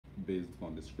based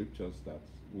on the scriptures that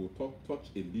we'll touch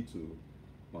a little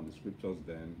on the scriptures,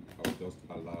 then I'm just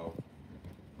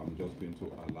going to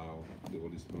allow the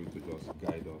Holy Spirit to just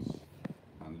guide us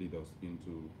and lead us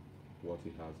into what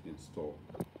He has in store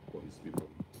for His people.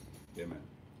 Amen.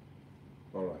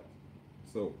 All right.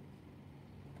 So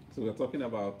we're talking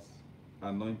about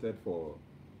anointed for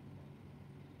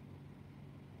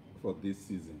this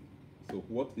season. So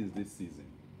what is this season?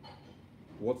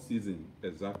 What season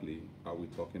exactly are we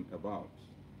talking about?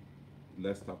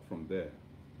 Let's start from there,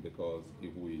 because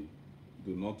if we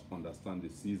do not understand the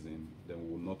season, then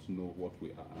we will not know what we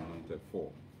are anointed for.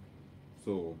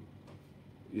 So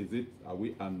are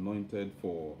we anointed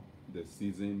for the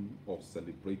season of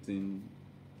celebrating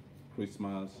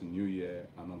Christmas, New Year,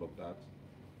 and all of that?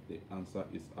 The answer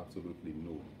is absolutely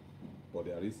no. But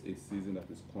there is a season that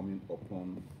is coming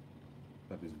upon,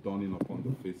 that is dawning upon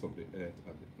the face of the earth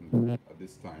at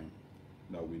this time,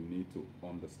 that we need to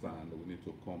understand, that we need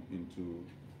to come into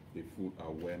a full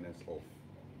awareness of.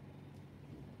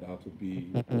 There has to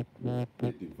be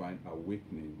a divine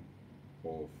awakening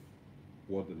of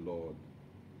what the Lord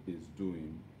is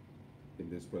doing in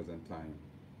this present time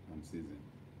and season.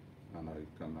 And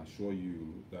I can assure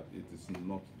you that it is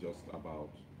not just about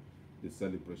the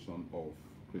celebration of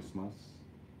Christmas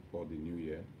or the New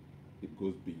Year. It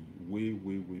goes way,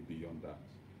 way, way beyond that.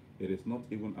 It is not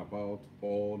even about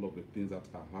all of the things that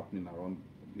are happening around,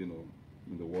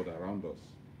 in the world around us.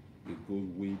 It goes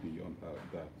way beyond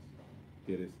that.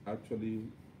 It is actually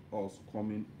us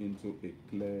coming into a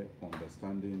clear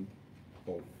understanding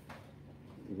of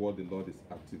what the Lord is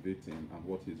activating and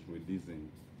what He's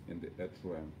releasing in the earth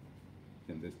realm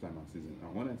in this time and season.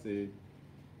 And when I say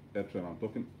earth realm,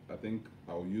 I think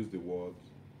I'll use the word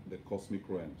the cosmic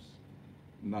realms.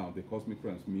 Now, the cosmic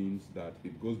realms means that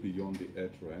it goes beyond the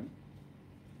earth realm,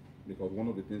 because one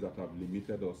of the things that have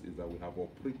limited us is that we have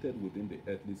operated within the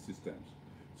earthly systems.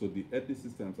 So the earthly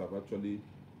systems have actually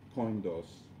coined us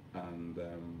and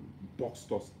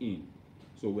boxed us in.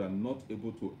 So we are not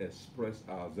able to express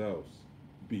ourselves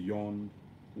beyond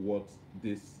what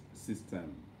this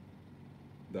system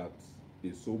that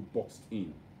is so boxed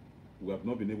in. We have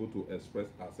not been able to express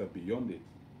ourselves beyond it.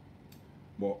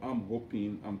 But I'm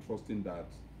trusting that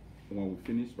when we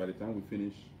finish, by the time we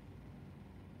finish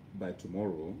by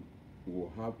tomorrow, we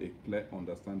will have a clear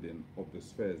understanding of the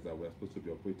spheres that we're supposed to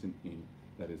be operating in,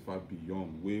 that is far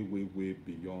beyond, way, way, way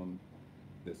beyond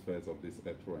the spheres of this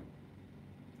earth realm.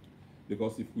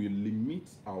 Because if we limit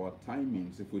our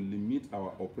timings, if we limit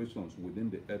our operations within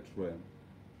the earth realm,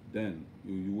 then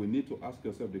you will need to ask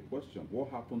yourself the question, what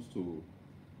happens to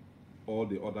all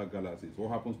the other galaxies?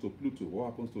 What happens to Pluto?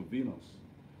 What happens to Venus?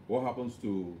 What happens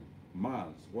to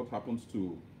Mars? What happens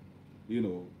to,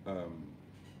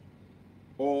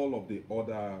 all of the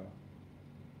other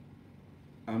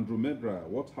Andromeda?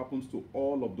 What happens to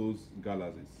all of those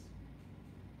galaxies?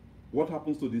 What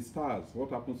happens to the stars?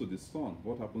 What happens to the sun?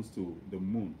 What happens to the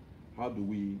moon? How do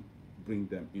we bring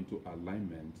them into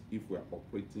alignment if we're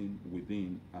operating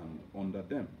within and under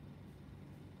them?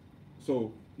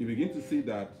 So you begin to see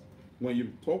that when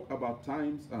you talk about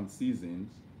times and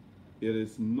seasons, it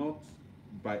is not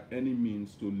by any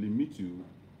means to limit you.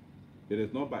 It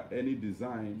is not by any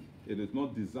design. It is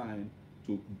not designed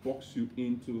to box you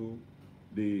into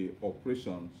the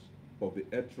operations of the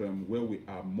earth realm, where we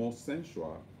are more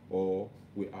sensual, or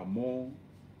we are more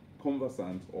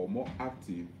conversant or more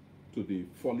active to the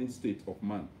fallen state of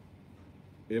man.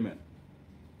 Amen.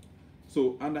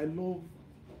 So, and I love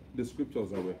the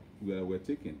scriptures that we're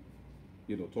taking,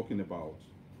 talking about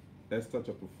Esther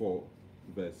chapter 4,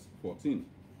 verse 14.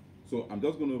 So I'm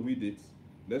just going to read it.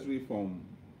 Let's read from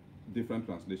different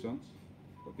translations.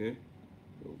 Okay.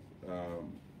 So,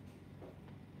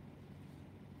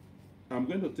 I'm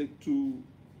going to take two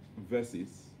verses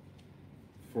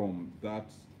from that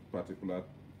particular,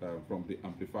 from the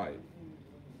Amplified,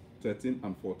 13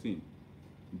 and 14.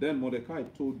 Then Mordecai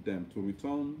told them to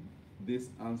return this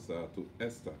answer to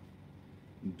Esther.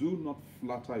 Do not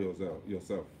flatter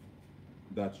yourself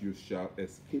that you shall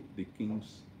escape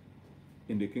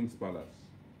in the king's palace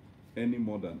any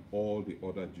more than all the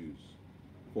other Jews.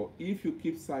 For if you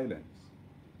keep silent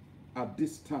at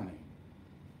this time,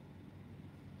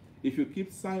 if you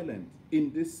keep silent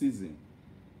in this season,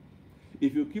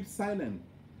 if you keep silent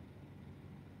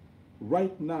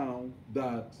right now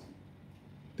that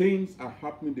things are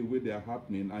happening the way they are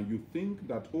happening, and you think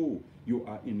that, oh, you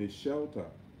are in a shelter,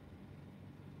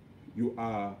 you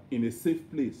are in a safe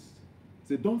place,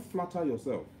 say, don't flatter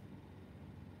yourself.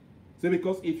 Say,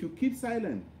 because if you keep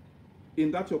silent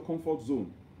in that your comfort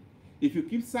zone, if you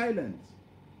keep silent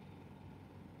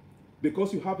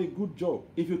because you have a good job,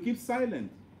 if you keep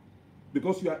silent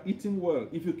because you are eating well,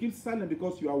 if you keep silent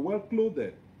because you are well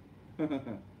clothed,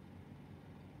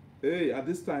 hey, at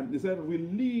this time, they said,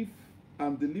 relief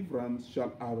and deliverance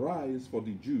shall arise for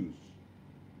the Jews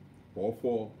or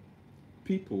for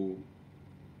people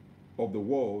of the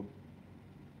world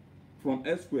from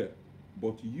elsewhere,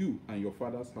 but you and your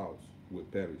father's house will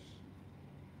perish.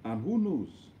 And who knows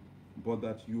but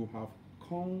that you have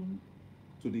come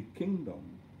to the kingdom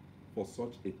for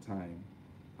such a time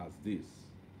as this,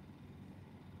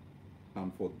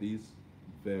 and for this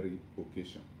very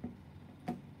occasion.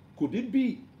 Could it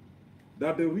be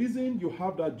that the reason you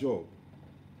have that job,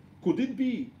 could it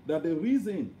be that the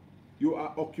reason you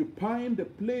are occupying the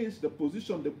place, the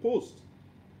position, the post,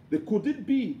 could it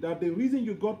be that the reason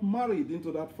you got married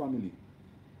into that family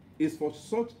is for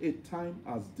such a time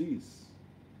as this,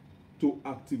 to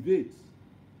activate,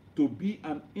 to be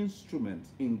an instrument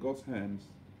in God's hands,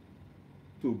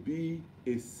 to be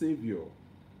a savior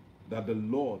that the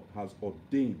Lord has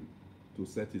ordained to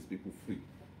set his people free?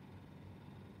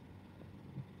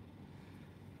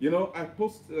 You know,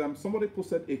 somebody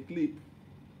posted a clip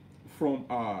from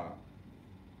our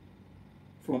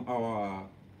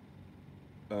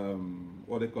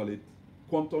what they call it,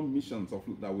 quantum missions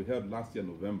that we held last year,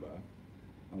 November,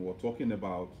 and we're talking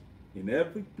about in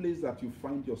every place that you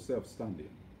find yourself standing,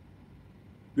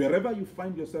 wherever you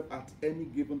find yourself at any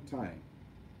given time,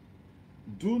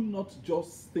 do not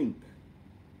just think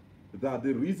that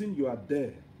the reason you are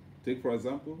there, take for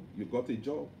example, you got a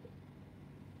job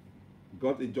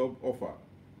offer,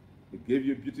 they gave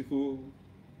you a beautiful,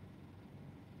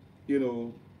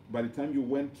 by the time you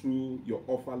went through your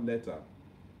offer letter,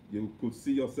 you could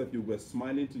see yourself, you were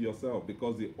smiling to yourself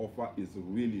because the offer is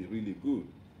really, really good.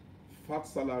 Fat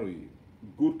salary,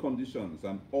 good conditions,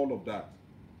 and all of that.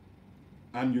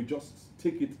 And you just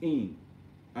take it in,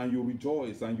 and you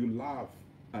rejoice, and you laugh,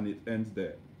 and it ends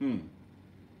there.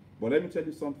 But let me tell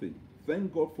you something.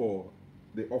 Thank God for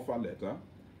the offer letter.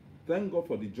 Thank God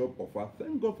for the job offer.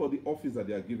 Thank God for the office that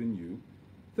they are giving you.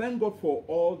 Thank God for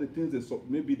all the things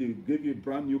maybe they gave you a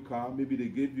brand new car, maybe they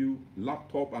gave you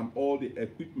laptop and all the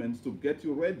equipment to get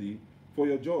you ready for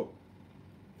your job.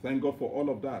 Thank God for all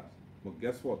of that. But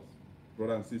guess what,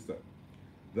 brother and sister?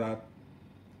 That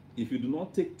if you do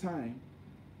not take time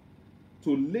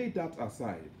to lay that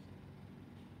aside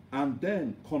and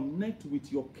then connect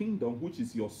with your kingdom, which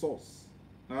is your source,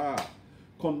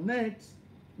 connect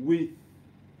with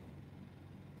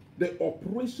the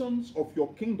operations of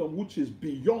your kingdom, which is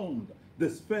beyond the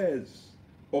spheres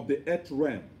of the earth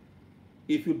realm.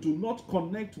 If you do not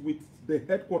connect with the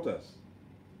headquarters,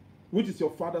 which is your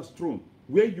father's throne,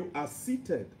 where you are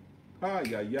seated, where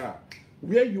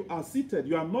you are seated,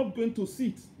 you are not going to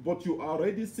sit, but you are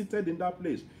already seated in that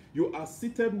place. You are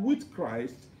seated with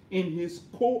Christ in his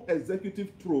co-executive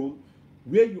throne,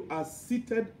 where you are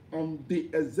seated on the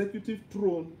executive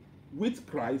throne with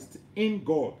Christ in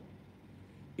God.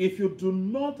 If you do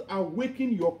not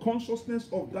awaken your consciousness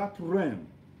of that realm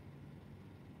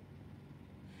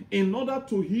in order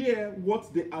to hear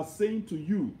what they are saying to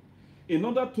you, in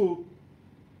order to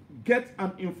get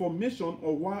an information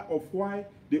of why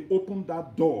they opened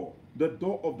that door, the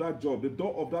door of that job, the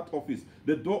door of that office,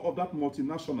 the door of that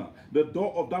multinational, the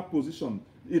door of that position,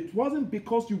 it wasn't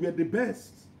because you were the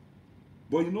best.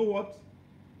 But you know what?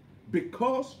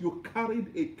 Because you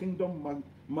carried a kingdom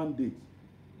mandate,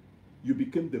 you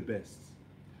became the best.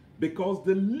 Because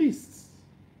the least,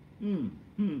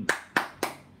 the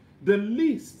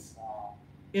least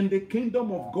in the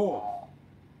kingdom of God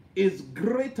is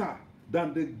greater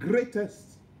than the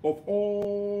greatest of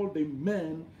all the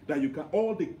men that you can,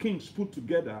 all the kings put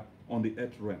together on the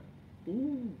earth realm.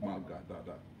 Oh my God,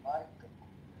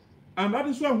 And that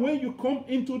is why when you come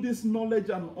into this knowledge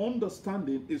and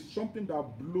understanding, it's something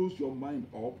that blows your mind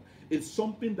up. It's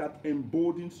something that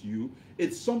emboldens you.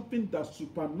 It's something that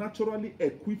supernaturally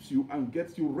equips you and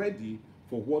gets you ready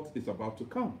for what is about to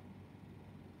come.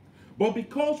 But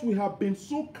because we have been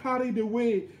so carried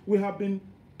away, we have been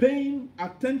paying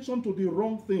attention to the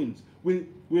wrong things. We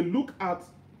look at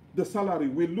the salary,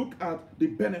 we look at the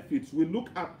benefits, we look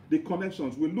at the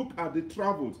connections, we look at the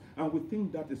travels, and we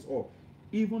think that is all.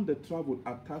 Even the travel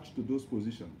attached to those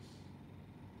positions,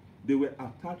 they were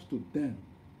attached to them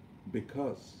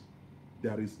because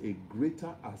there is a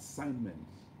greater assignment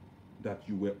that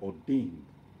you were ordained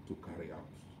to carry out.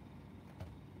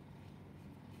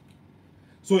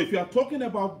 So if you are talking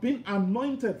about being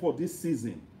anointed for this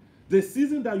season, the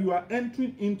season that you are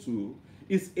entering into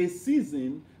is a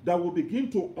season that will begin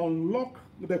to unlock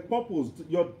the purpose,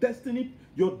 your destiny,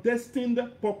 your destined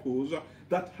purpose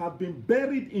that had been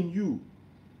buried in you,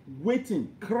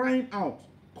 waiting, crying out,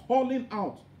 calling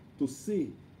out to say,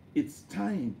 It's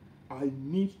time I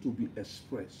need to be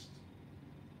expressed.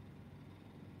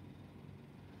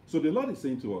 So the Lord is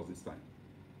saying to us this time,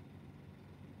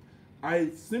 I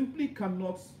simply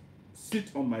cannot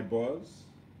sit on my balls,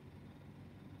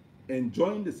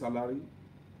 enjoying the salary.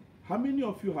 How many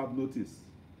of you have noticed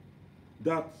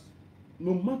that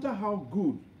no matter how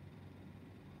good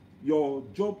your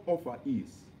job offer is,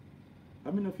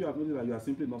 how many of you have noticed that you are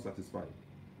simply not satisfied?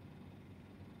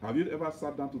 Have you ever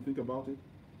sat down to think about it?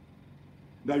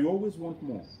 That you always want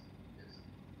more.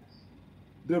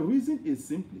 The reason is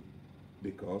simply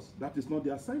because that is not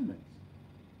the assignment.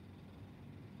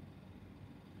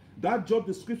 That job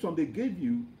description they gave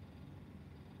you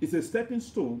is a stepping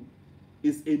stone,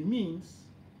 is a means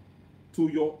to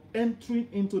your entry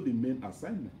into the main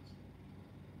assignment.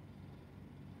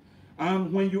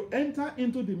 And when you enter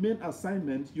into the main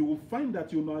assignment, you will find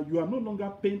that you are no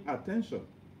longer paying attention.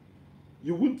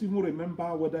 You won't even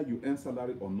remember whether you earn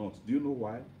salary or not. Do you know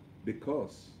why?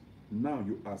 Because now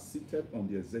you are seated on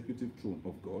the executive throne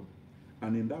of God,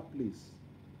 and in that place,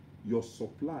 your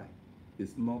supply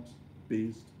is not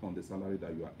based on the salary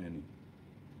that you are earning.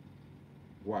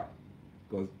 Why?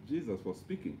 Because Jesus was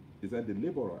speaking. He said the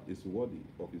laborer is worthy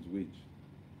of his wage.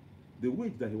 The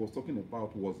wage that he was talking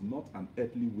about was not an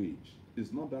earthly wage.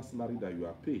 It's not that salary that you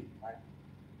are paid.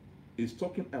 He's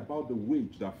talking about the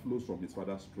wage that flows from his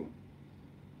Father's throne.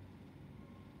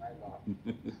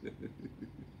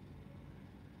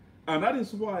 And that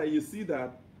is why you see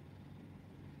that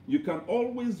you can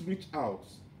always reach out,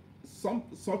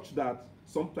 such that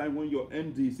sometime when your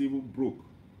MD is even broke,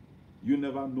 you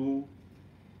never know.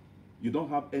 You don't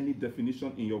have any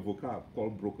definition in your vocab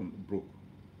called broke.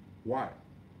 Why?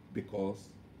 Because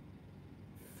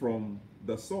from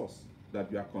the source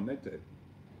that you are connected,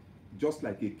 just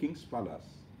like a king's palace,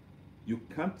 you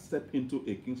can't step into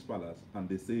a king's palace and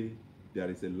they say there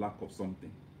is a lack of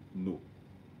something. No.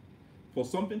 For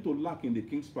something to lack in the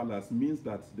king's palace means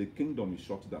that the kingdom is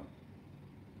shut down.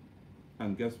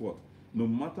 And guess what? No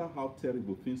matter how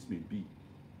terrible things may be,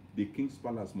 the king's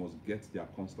palace must get their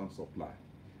constant supply.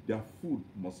 Their food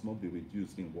must not be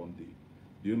reduced in one day.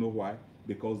 Do you know why?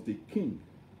 Because the king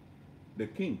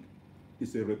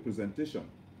is a representation.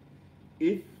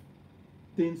 If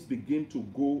things begin to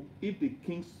go, if the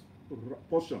king's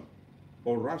portion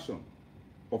or ration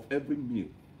of every meal,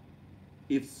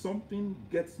 if something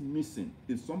gets missing,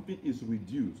 if something is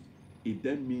reduced, it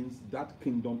then means that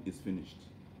kingdom is finished.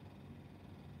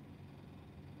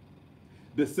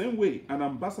 The same way, an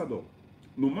ambassador,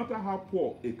 no matter how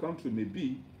poor a country may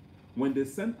be, when they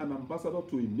send an ambassador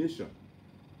to a nation,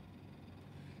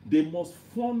 they must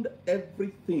fund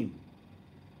everything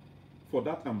for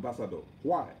that ambassador.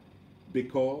 Why?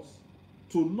 Because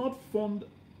to not fund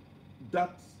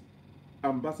that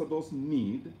ambassador's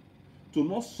need, to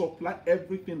not supply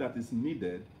everything that is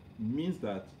needed, means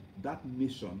that that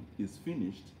nation is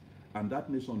finished and that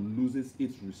nation loses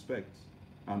its respect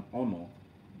and honor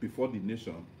before the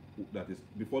nation, that is,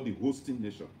 before the hosting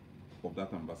nation of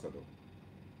that ambassador.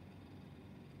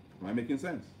 Am I making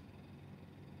sense?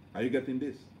 Are you getting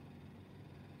this?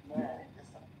 Amen.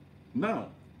 Now,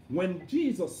 when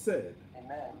Jesus said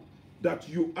Amen. that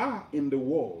you are in the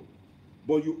world,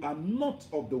 but you are not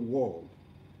of the world,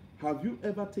 have you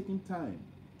ever taken time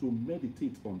to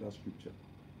meditate on that scripture?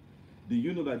 Do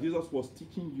you know that Jesus was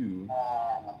teaching you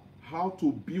how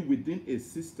to be within a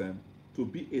system, to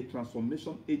be a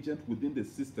transformation agent within the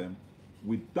system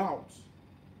without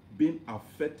being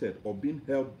affected or being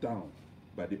held down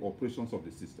by the operations of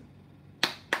the system?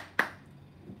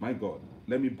 My God,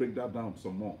 let me break that down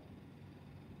some more.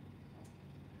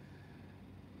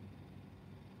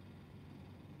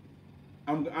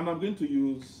 And I'm going to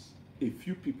use a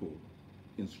few people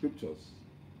in scriptures.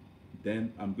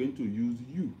 Then I'm going to use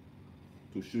you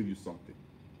to show you something.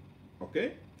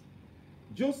 Okay?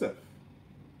 Joseph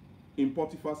in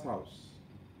Potiphar's house.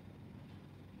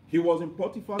 He was in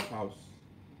Potiphar's house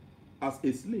as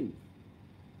a slave.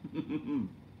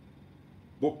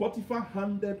 But Potiphar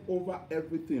handed over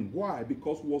everything. Why?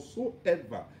 Because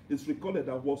whatsoever, it's recorded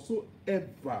that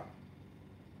whatsoever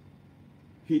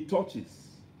he touches.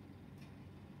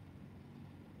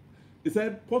 He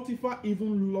said Potiphar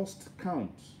even lost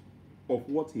count of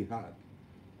what he had.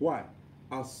 Why?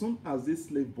 As soon as this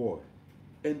slave boy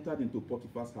entered into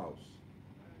Potiphar's house,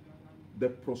 the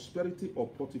prosperity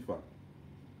of Potiphar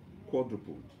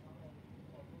quadrupled.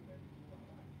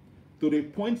 To the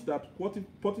point that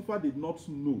Potiphar did not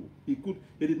know, he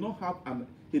did not have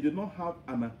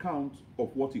an account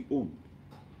of what he owned,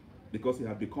 because he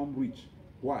had become rich.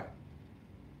 Why?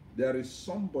 There is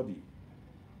somebody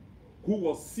who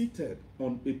was seated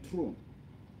on a throne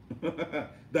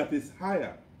that is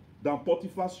higher than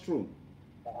Potiphar's throne.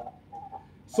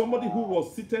 Somebody who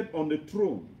was seated on the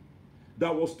throne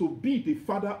that was to be the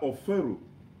father of Pharaoh.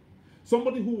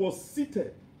 Somebody who was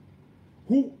seated,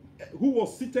 who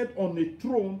was seated on a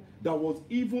throne that was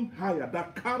even higher,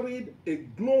 that carried a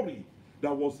glory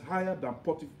that was higher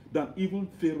than even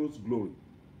Pharaoh's glory.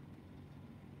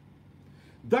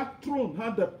 That throne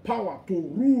had the power to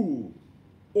rule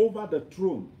over the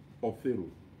throne of Pharaoh.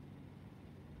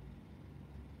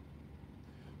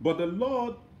 But the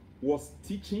Lord was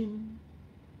teaching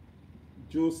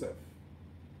Joseph.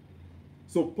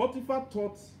 So Potiphar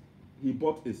thought he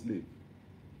bought a slave.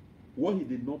 What he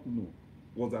did not know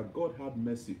was that God had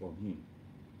mercy on him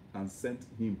and sent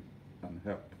him and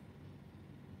help.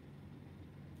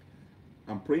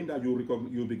 I'm praying that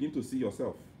you'll begin to see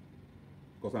yourself,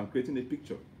 because I'm creating a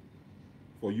picture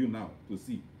for you now to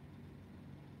see.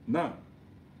 Now,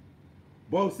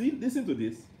 but see, listen to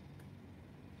this.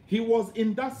 He was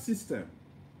in that system,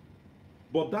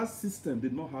 but that system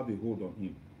did not have a hold on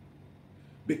him.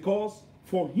 Because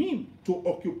for him to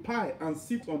occupy and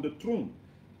sit on the throne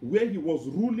where he was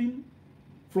ruling,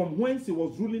 from whence he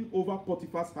was ruling over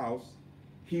Potiphar's house,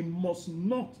 he must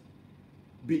not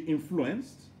be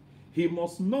influenced, he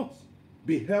must not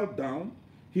be held down,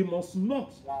 he must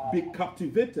not be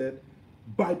captivated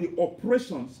by the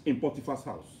oppressions in Potiphar's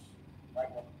house.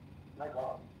 My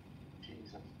God.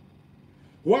 Jesus.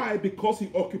 Why? Because he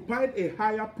occupied a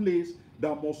higher place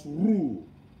that must rule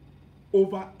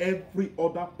over every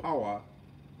other power,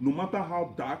 no matter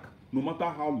how dark, no matter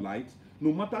how light,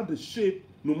 no matter the shape,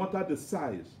 no matter the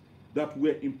size, that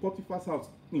were in Potiphar's house,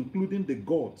 including the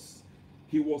gods.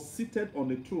 He was seated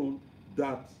on a throne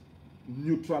that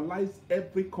neutralized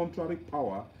every contrary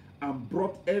power and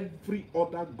brought every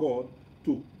other god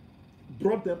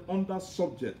brought them under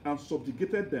subject and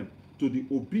subjugated them to the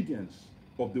obedience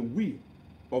of the will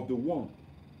of the one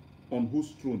on whose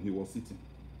throne he was sitting.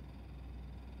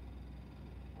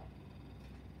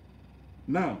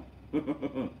 Now,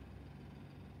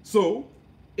 so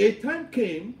a time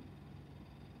came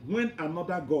when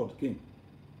another god came.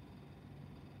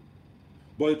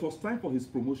 But it was time for his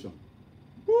promotion.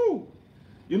 Woo!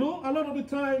 You know, a lot of the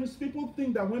times people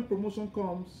think that when promotion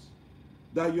comes,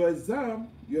 that your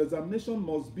examination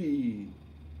must be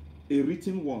a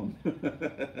written one.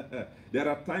 There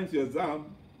are times your exam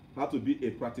had to be a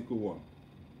practical one.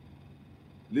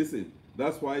 Listen,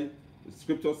 that's why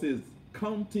scripture says,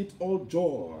 count it all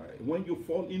joy when you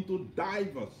fall into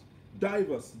diverse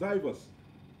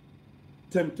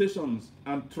temptations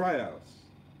and trials.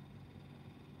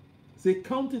 Say,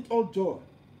 count it all joy.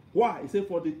 Why? He said,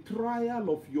 for the trial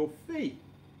of your faith.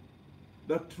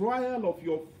 The trial of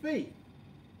your faith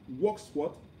works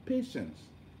what? Patience.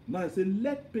 Now, he said,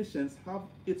 let patience have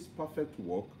its perfect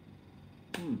work,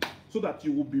 so that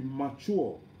you will be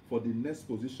mature for the next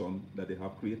position that they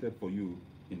have created for you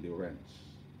in the ranks.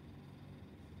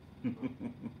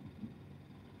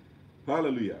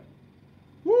 Hallelujah.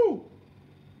 Woo!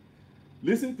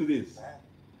 Listen to this.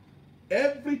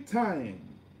 Every time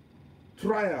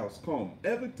trials come,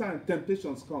 every time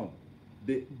temptations come,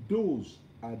 those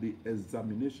are the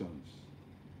examinations.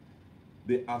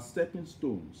 They are stepping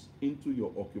stones into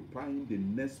your occupying the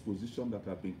next position that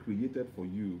have been created for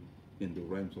you in the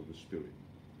realms of the spirit.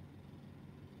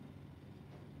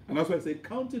 And that's why I say,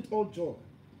 count it all joy.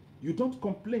 You don't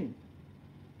complain.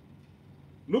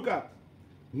 Look at,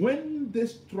 when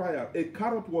this trial, a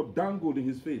carrot was dangled in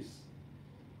his face.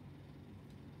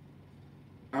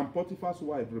 And Potiphar's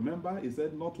wife, remember, he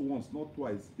said not once, not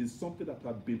twice. It's something that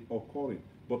had been occurring.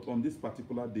 But on this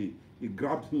particular day, he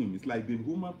grabbed him. It's like the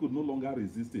woman could no longer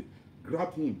resist it.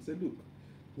 Grabbed him. Said, look.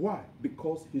 Why?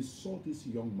 Because he saw this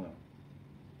young man.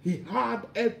 He had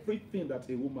everything that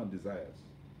a woman desires.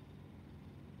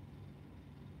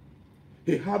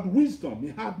 He had wisdom. He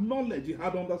had knowledge. He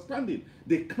had understanding.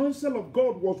 The counsel of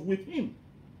God was with him.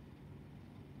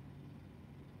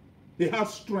 He had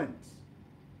strength.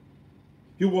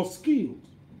 He was skilled.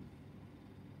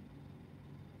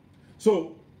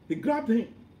 So he grabbed him.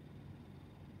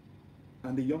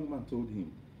 And the young man told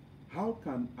him, how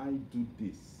can I do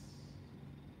this?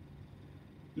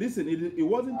 Listen, he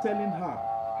wasn't telling her,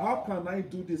 how can I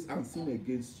do this and sin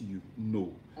against you?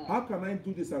 No. How can I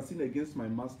do this and sin against my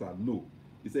master? No.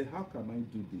 He said, how can I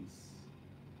do this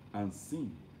and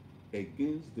sin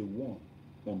against the one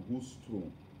on whose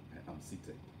throne I am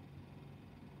seated?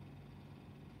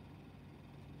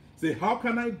 Say, how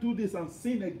can I do this and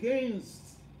sin against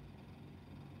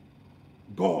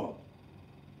God,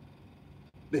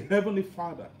 the Heavenly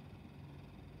Father,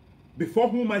 before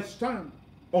whom I stand,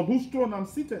 on whose throne I'm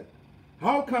seated?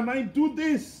 How can I do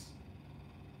this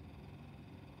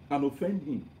and offend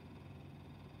him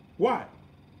Why?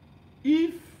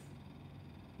 If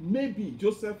maybe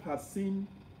Joseph had seen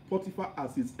Potiphar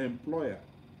as his employer,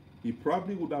 he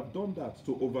probably would have done that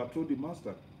to overthrow the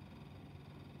master.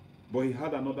 But he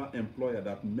had another employer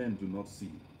that men do not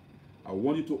see. I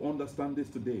want you to understand this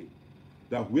today,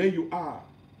 that where you are,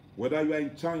 whether you are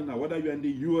in China, whether you are in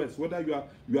the US, whether you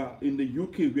are in the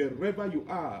UK, wherever you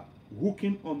are,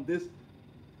 hooking on this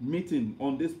meeting,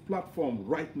 on this platform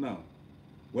right now,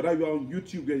 whether you are on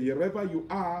YouTube, wherever you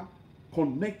are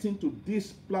connecting to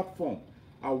this platform,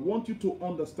 I want you to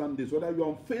understand this. Whether you're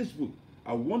on Facebook,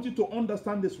 I want you to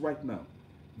understand this right now,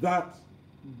 that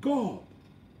God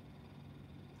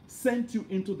sent you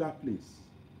into that place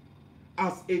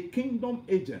as a kingdom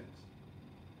agent,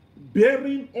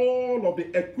 bearing all of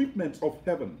the equipment of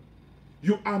heaven.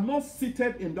 You are not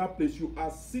seated in that place. You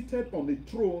are seated on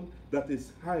a throne that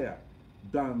is higher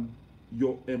than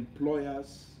your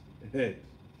employer's head.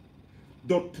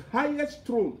 The highest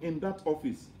throne in that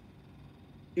office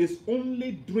is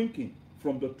only drinking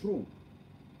from the throne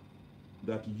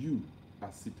that you are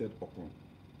seated upon.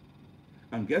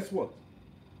 And guess what?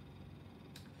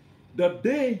 The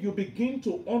day you begin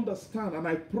to understand, and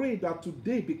I pray that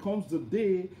today becomes the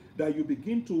day that you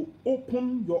begin to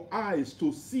open your eyes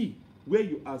to see where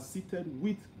you are seated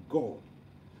with God,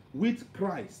 with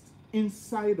Christ,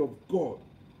 inside of God,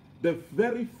 the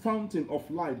very fountain of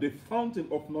life, the fountain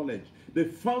of knowledge, the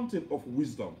fountain of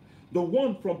wisdom, the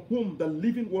one from whom the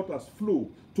living waters flow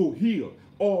to heal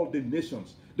all the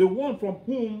nations, the one from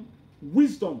whom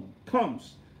wisdom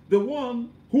comes, the one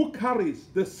who carries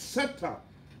the scepter.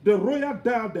 The royal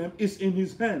diadem is in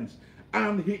his hands,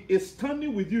 and he is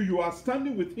standing with you. You are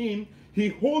standing with him. He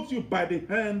holds you by the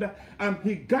hand, and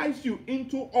he guides you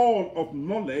into all of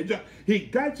knowledge. He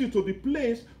guides you to the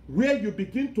place where you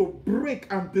begin to break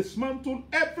and dismantle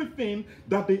everything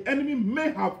that the enemy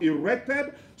may have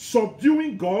erected,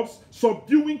 subduing gods,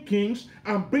 subduing kings,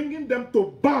 and bringing them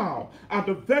to bow at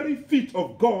the very feet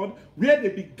of God, where they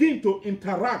begin to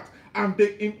interact. And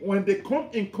when they come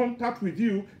in contact with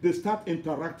you, they start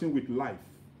interacting with life.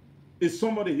 Is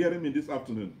somebody hearing me this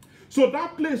afternoon? So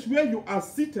that place where you are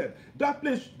seated, that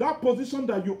place, that position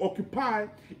that you occupy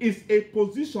is a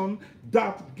position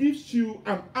that gives you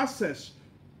an access,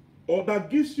 or that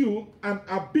gives you an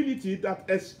ability that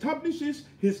establishes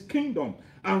his kingdom.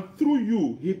 And through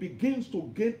you, he begins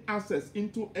to gain access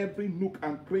into every nook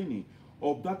and cranny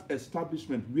of that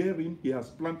establishment wherein he has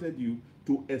planted you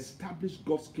to establish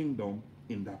God's kingdom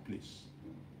in that place.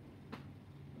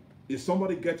 Is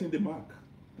somebody getting the mark?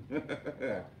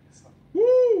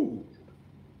 Woo!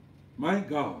 My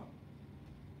God.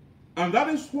 And that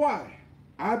is why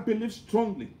I believe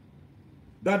strongly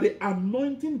that the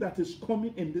anointing that is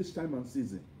coming in this time and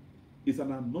season is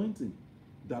an anointing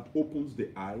that opens the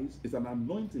eyes, is an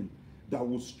anointing that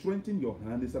will strengthen your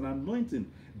hand, is an anointing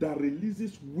that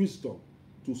releases wisdom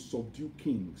to subdue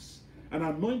kings, an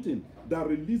anointing that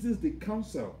releases the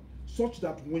counsel, such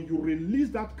that when you release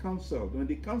that counsel, when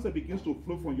the counsel begins to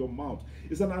flow from your mouth,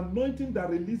 it's an anointing that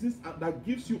releases, that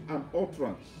gives you an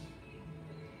utterance.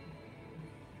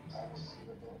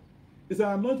 It's an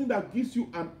anointing that gives you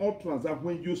an utterance, that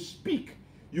when you speak,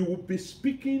 you will be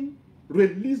speaking,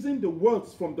 releasing the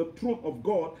words from the throne of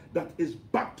God that is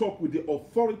backed up with the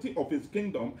authority of his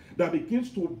kingdom, that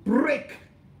begins to break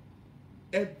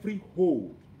every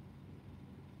hold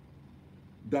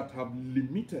that have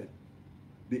limited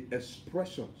the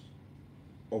expressions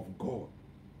of God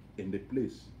in the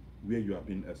place where you have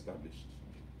been established.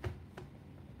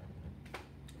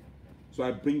 So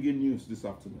I bring you news this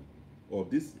afternoon, or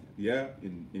this here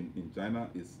in China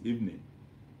is evening.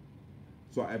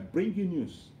 So I bring you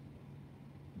news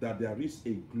that there is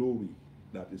a glory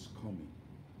that is coming,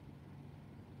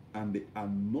 and the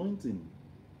anointing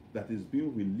that is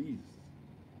being released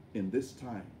in this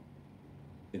time,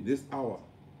 in this hour,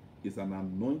 is an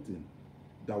anointing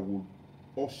that will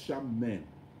usher men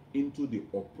into the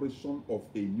operation of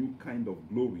a new kind of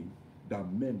glory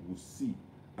that men will see,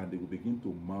 and they will begin to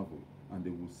marvel, and they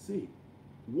will say,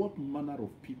 what manner of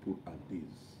people are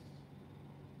these?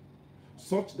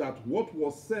 Such that what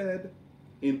was said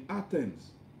in Athens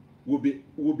will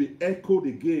be echoed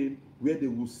again, where they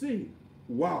will say,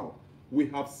 wow, we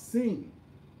have seen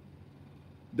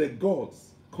the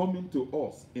gods coming to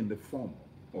us in the form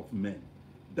of men.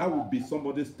 That will be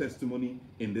somebody's testimony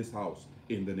in this house,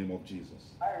 in the name of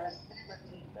Jesus. I receive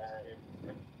it.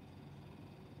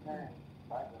 Amen.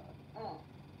 My God.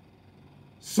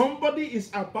 Somebody is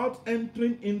about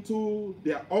entering into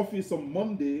their office on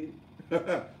Monday,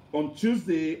 on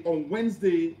Tuesday, on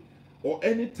Wednesday, or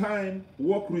any time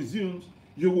work resumes.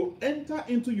 You will enter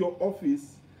into your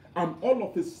office, and all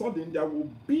of a sudden there will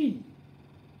be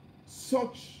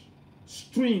such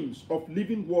streams of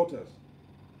living waters,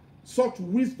 such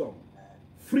wisdom,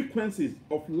 frequencies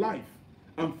of life,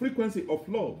 and frequency of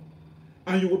love.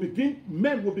 And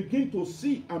men will begin to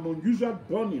see an unusual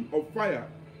burning of fire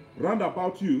round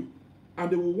about you, and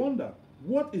they will wonder,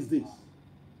 what is this?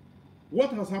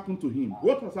 What has happened to him?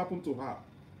 What has happened to her?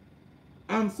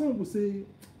 And some will say,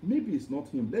 maybe it's not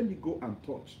him. Let me go and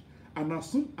touch. And as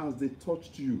soon as they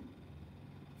touched you,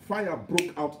 fire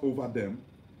broke out over them,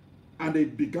 and they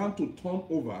began to turn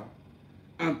over,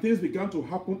 and things began to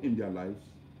happen in their lives.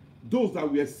 Those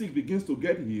that were sick begins to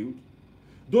get healed.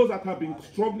 Those that have been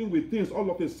struggling with things, all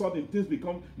of a sudden things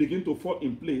begin to fall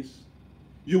in place.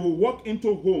 You will walk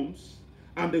into homes,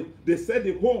 and they said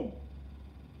the home,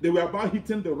 they were about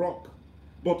hitting the rock.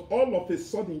 But all of a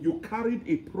sudden, you carried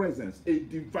a presence, a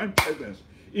divine presence,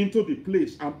 into the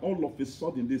place. And all of a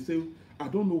sudden, they say, I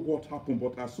don't know what happened,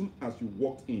 but as soon as you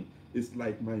walked in, it's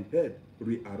like my head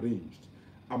rearranged.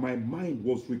 And my mind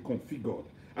was reconfigured.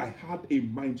 I had a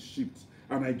mind shift.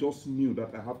 And I just knew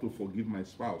that I have to forgive my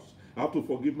spouse. I have to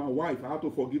forgive my wife. I have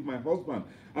to forgive my husband.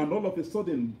 And all of a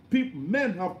sudden,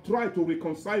 men have tried to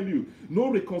reconcile you. No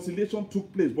reconciliation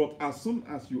took place. But as soon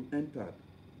as you entered,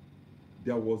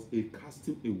 there was a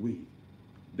casting away.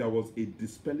 There was a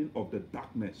dispelling of the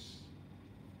darkness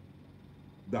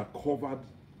that covered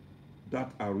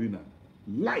that arena.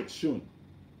 Light shone.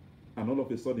 And all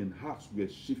of a sudden, hearts were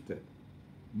shifted.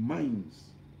 Minds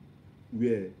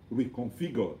were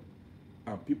reconfigured.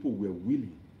 And people were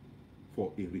willing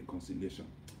for a reconciliation.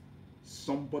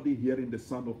 Somebody hearing the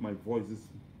sound of my voice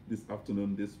this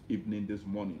afternoon, this evening, this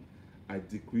morning, I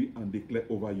decree and declare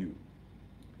over you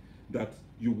that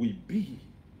you will be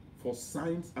for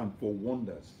signs and for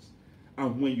wonders.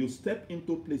 And when you step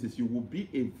into places, you will be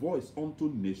a voice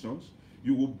unto nations.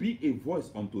 You will be a voice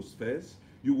unto spheres.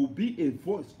 You will be a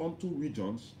voice unto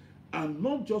regions. And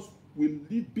not just will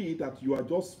it be that you are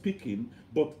just speaking,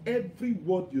 but every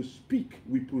word you speak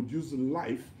will produce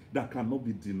life that cannot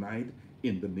be denied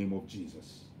in the name of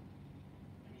Jesus.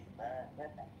 Amen.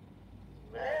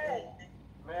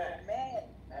 Amen.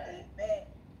 Amen.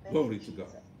 Glory to God.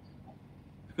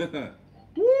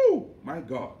 Woo! My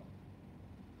God.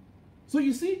 So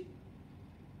you see,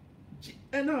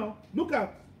 and now look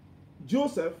at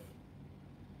Joseph.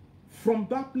 From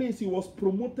that place, he was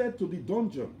promoted to the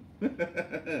dungeon.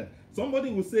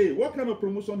 Somebody will say, what kind of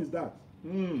promotion is that?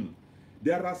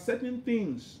 There are certain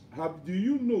things. Do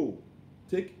you know?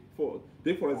 Take for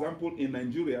example, in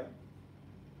Nigeria,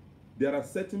 there are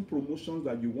certain promotions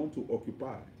that you want to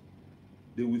occupy.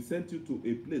 They will send you to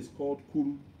a place called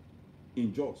Kuru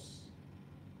in Jos.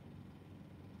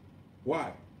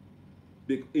 Why?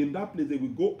 In that place, they will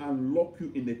go and lock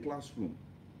you in a classroom.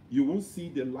 You won't see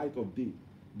the light of day.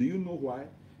 Do you know why?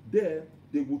 There,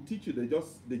 they will teach you. They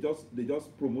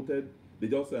just promoted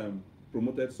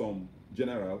some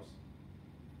generals,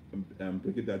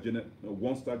 brigadier general,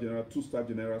 1-star general, 2-star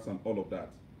generals, and all of that.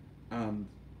 And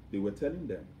they were telling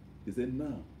them, they said,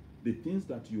 now the things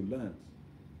that you learned,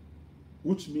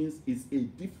 which means it's a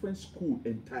different school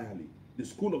entirely. The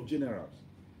school of generals.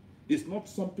 It's not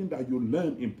something that you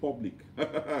learn in public.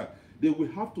 They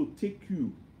will have to take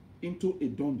you into a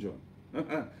dungeon.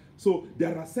 So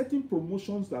there are certain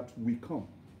promotions that will come.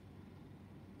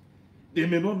 They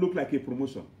may not look like a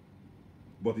promotion,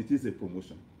 but it is a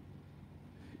promotion.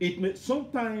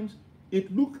 Sometimes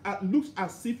it looks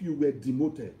as if you were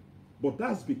demoted, but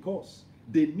that's because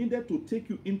they needed to take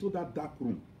you into that dark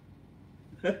room.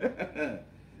 They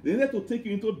needed to take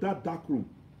you into that dark room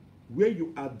where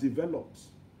you are developed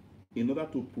in order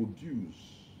to produce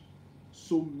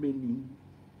so many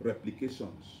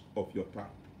replications of your type.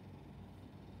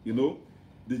 You know,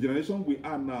 the generation we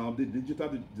are now, the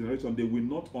digital generation, they will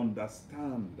not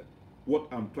understand what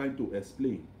I'm trying to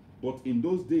explain. But in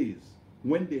those days,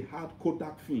 when they had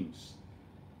Kodak films,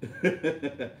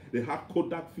 they had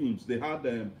Kodak films, they had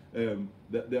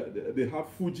they had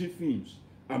Fuji films,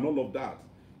 and all of that.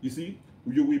 You see,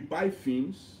 you will buy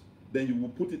films, then you will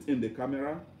put it in the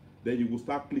camera, then you will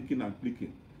start clicking and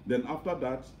clicking. Then after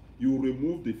that, you will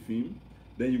remove the film,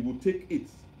 then you will take it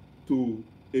to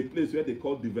a place where they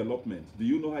call development. Do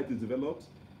you know how it is developed?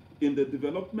 In the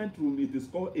development room, it is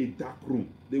called a dark room.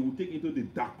 They will take it to the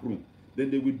dark room.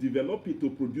 Then they will develop it to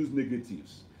produce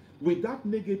negatives. With that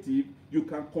negative, you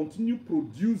can continue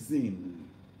producing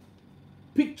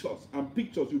pictures and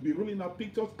pictures. You'll be rolling out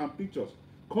pictures and pictures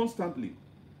constantly.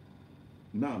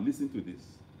 Now, listen to this.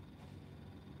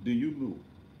 Do you know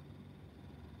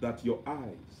that your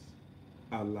eyes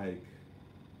are like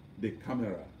the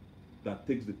camera that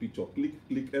takes the picture? Click,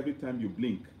 click. Every time you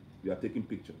blink, you are taking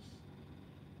pictures.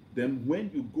 Then when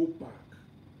you go back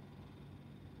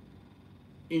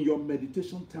in your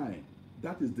meditation time,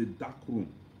 that is the dark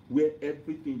room where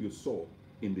everything you saw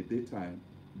in the daytime,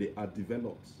 they are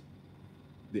developed,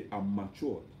 they are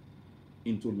matured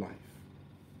into life.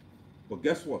 But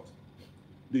guess what?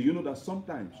 Do you know that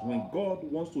sometimes when God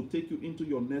wants to take you into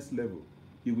your next level,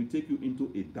 he will take you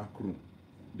into a dark room?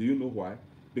 Do you know why?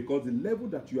 Because the level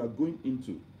that you are going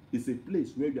into is a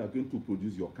place where you are going to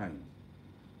produce your kind.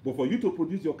 But for you to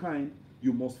produce your kind,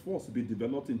 you must first be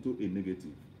developed into a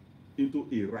negative, into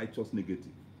a righteous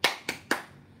negative.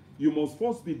 You must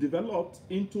first be developed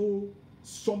into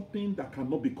something that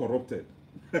cannot be corrupted.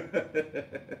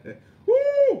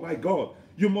 Oh my God.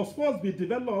 You must first be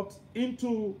developed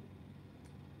into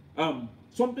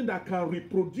something that can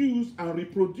reproduce and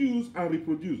reproduce and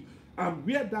reproduce. And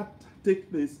where that takes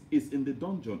place is in the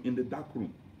dungeon, in the dark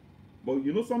room. But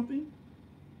you know something?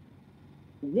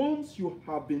 Once you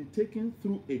have been taken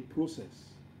through a process,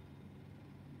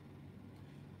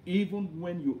 even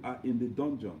when you are in the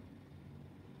dungeon,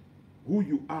 who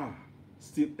you are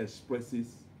still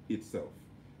expresses itself.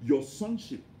 Your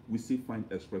sonship will still find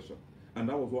expression. And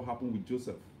that was what happened with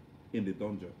Joseph in the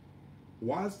dungeon.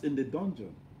 Whilst in the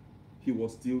dungeon, he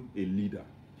was still a leader.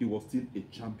 He was still a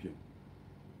champion.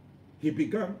 He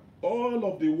began, all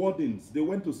of the wardens, they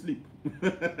went to sleep.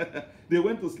 They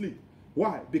went to sleep.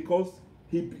 Why? Because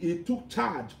he took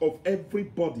charge of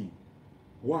everybody.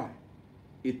 Why?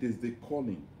 It is the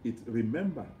calling.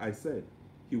 Remember, I said,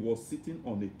 he was sitting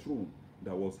on a throne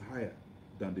that was higher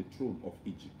than the throne of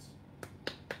Egypt.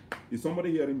 Is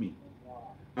somebody hearing me?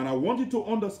 And I want you to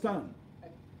understand,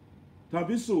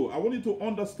 Tabiso, I want you to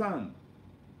understand,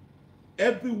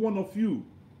 every one of you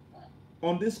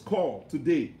on this call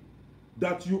today,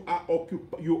 that you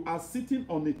are sitting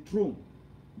on a throne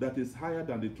that is higher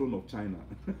than the throne of China.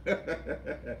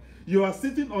 You are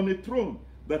sitting on a throne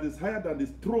that is higher than the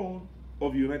throne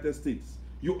of the United States.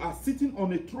 You are sitting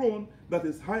on a throne that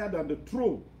is higher than the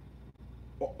throne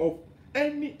of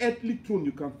any earthly throne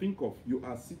you can think of. You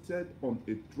are seated on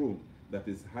a throne that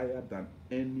is higher than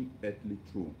any earthly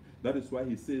throne. That is why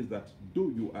he says that though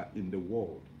you are in the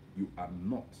world, you are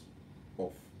not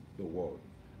of the world.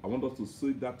 I want us to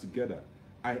say that together.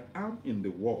 I am in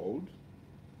the world,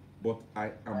 but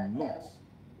I am not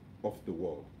of the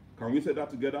world. Can we say that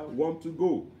together? 1, 2,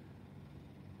 go.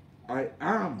 I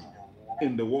am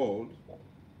in the world,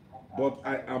 but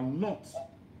I am not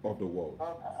of the world.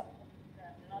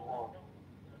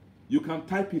 You can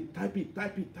type it, type it,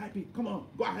 type it, type it. Come on,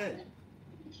 go ahead.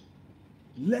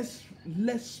 Let's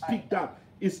speak that.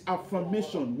 It's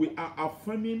affirmation. We are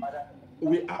affirming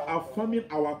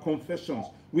our confessions.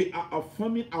 We are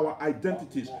affirming our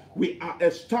identities. We are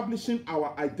establishing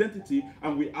our identity,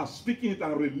 and we are speaking it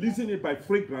and releasing it by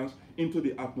fragrance into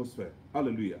the atmosphere.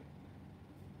 Hallelujah.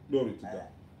 Glory to God.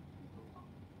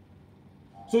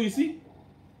 So you see,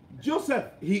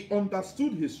 Joseph, he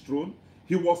understood his throne.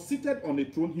 He was seated on a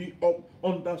throne. He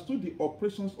understood the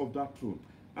operations of that throne.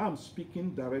 I'm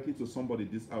speaking directly to somebody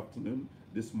this afternoon,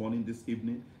 this morning, this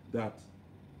evening, that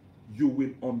you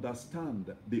will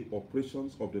understand the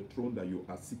operations of the throne that you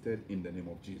are seated in the name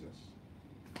of Jesus.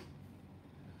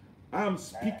 I am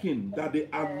speaking that the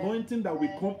anointing that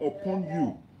will come upon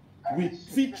you will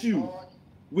teach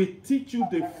you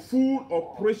the full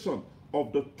operation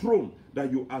of the throne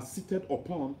that you are seated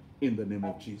upon in the name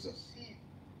of Jesus.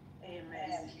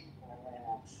 Amen.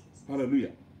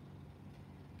 Hallelujah.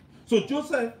 So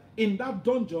Joseph, in that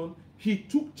dungeon, he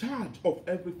took charge of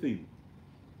everything.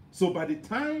 So by the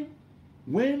time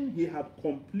when he had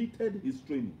completed his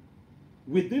training,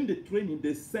 within the training,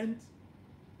 they sent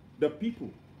the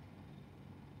people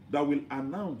that will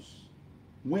announce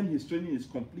when his training is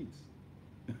complete.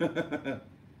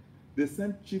 They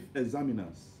sent chief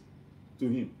examiners to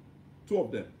him, 2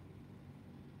 of them.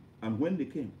 And when they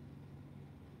came,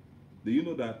 do you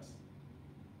know that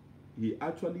he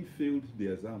actually failed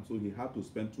the exam, so he had to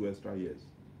spend 2 extra years.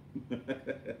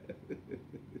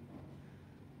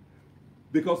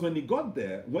 Because when he got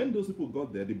there, when those people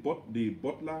got there, the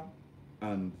butler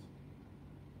and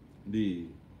the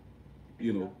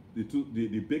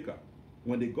baker,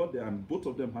 when they got there, and both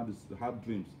of them had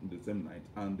dreams in the same night,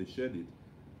 and they shared it.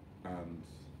 And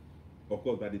of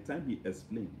course, by the time he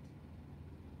explained,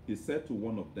 he said to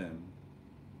one of them,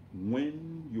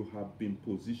 when you have been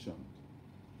positioned,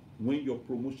 when your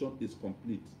promotion is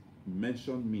complete,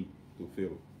 mention me to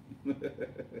Pharaoh.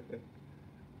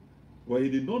 Well, he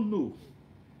did not know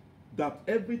that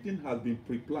everything has been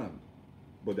pre-planned,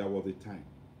 but there was a time.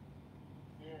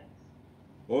 Yes.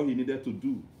 All he needed to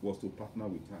do was to partner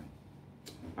with time.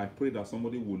 I pray that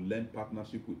somebody will learn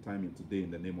partnership with time today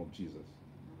in the name of Jesus.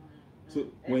 So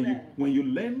when you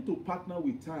learn to partner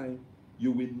with time,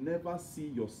 you will never see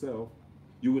yourself,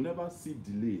 you will never see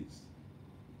delays.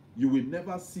 You will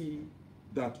never see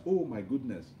that, oh my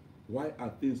goodness, why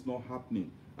are things not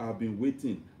happening? I've been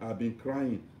waiting, I've been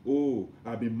crying. Oh,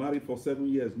 I've been married for 7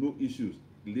 years, no issues.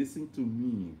 Listen to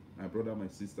me, my brother, my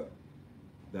sister,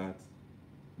 that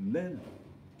learn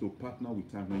to partner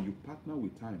with time. When you partner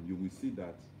with time, you will see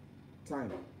that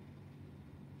time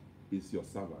is your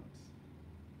servant.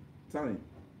 Time,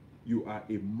 you are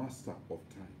a master of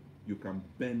time. You can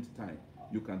bend time.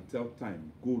 You can tell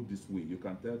time, go this way. You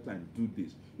can tell time, do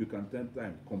this. You can tell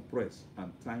time, compress,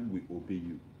 and time will obey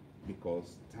you,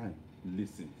 because time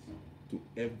listens to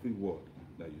every word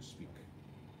that you speak.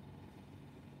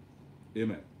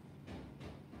 Amen.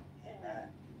 Amen.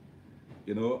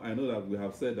 You know, I know that we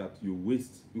have said that you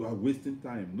are wasting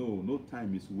time. No, no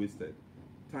time is wasted.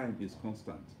 Time is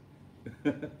constant.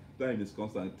 Time is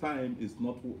constant. Time is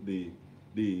not the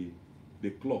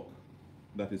clock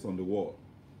that is on the wall.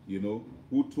 You know,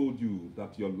 who told you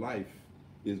that your life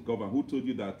is governed? Who told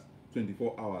you that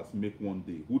 24 hours make one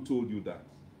day? Who told you that?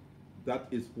 That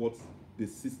is what the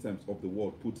systems of the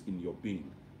world put in your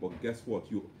being. But guess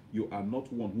what? You are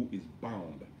not one who is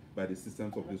bound by the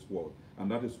systems of this world.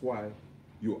 And that is why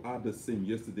you are the same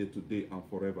yesterday, today, and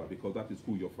forever, because that is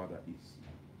who your Father is.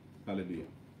 Hallelujah.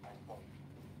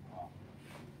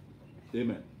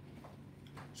 Amen.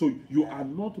 So you are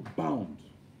not bound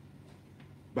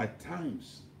by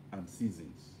times and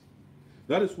seasons.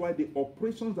 That is why the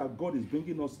operations that God is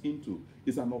bringing us into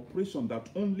is an operation that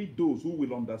only those who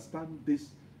will understand this,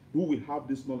 who will have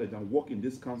this knowledge and walk in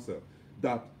this counsel,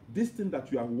 that this thing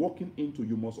that you are walking into,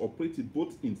 you must operate it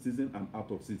both in season and out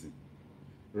of season.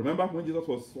 Remember when Jesus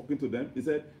was talking to them, he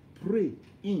said, pray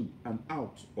in and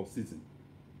out of season.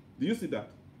 Do you see that?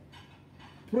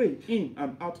 Pray in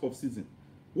and out of season.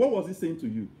 What was he saying to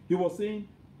you? He was saying,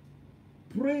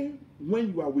 pray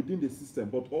when you are within the system,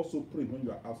 but also pray when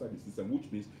you are outside the system,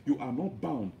 which means you are not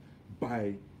bound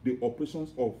by the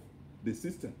operations of the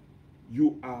system.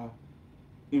 You are,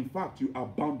 in fact, you are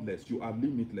boundless, you are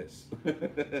limitless.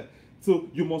 So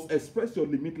you must express your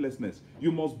limitlessness.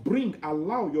 You must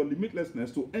allow your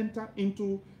limitlessness to enter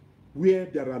into where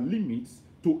there are limits,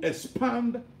 to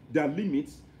expand their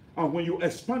limits, and when you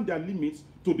expand their limits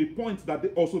to the point that they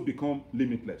also become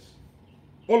limitless.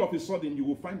 All of a sudden, you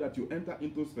will find that you enter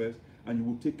into spheres and you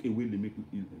will take away the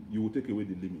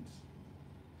limits.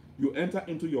 You enter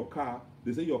into your car,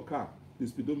 they say your car, the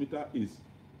speedometer is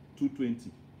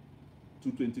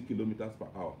 220 kilometers per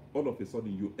hour. All of a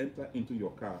sudden, you enter into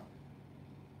your car.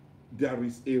 There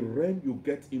is a realm you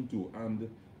get into, and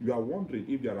you are wondering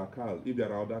if there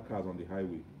are other cars on the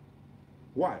highway.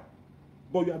 Why?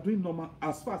 But you are doing normal,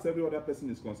 as far as every other person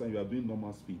is concerned, you are doing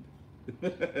normal speed.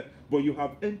 But you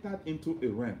have entered into a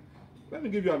realm. Let me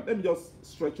just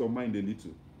stretch your mind a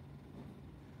little.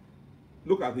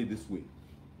 Look at it this way.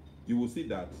 You will see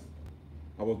that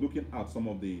I was looking at some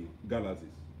of the galaxies.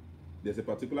 There's a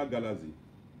particular galaxy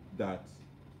that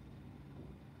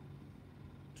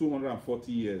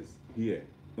 240 years here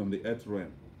on the Earth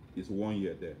realm is 1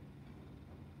 year there.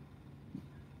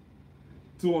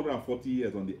 240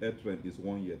 years on the Earth realm is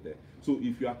 1 year there. So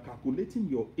if you are calculating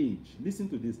your age, listen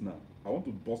to this now. I want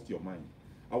to bust your mind.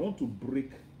 I want to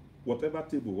break whatever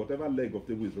table, whatever leg of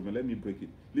table is wrong. Let me break it.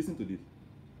 Listen to this.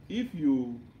 If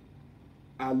you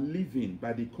are living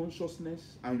by the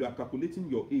consciousness and you are calculating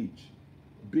your age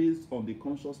based on the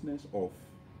consciousness of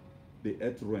the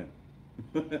Earth realm,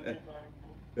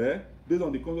 based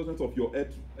on the consciousness of your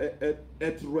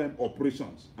earth realm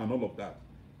operations and all of that.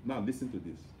 Now listen to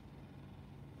this.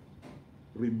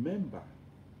 Remember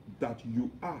that you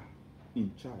are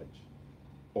in charge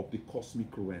of the cosmic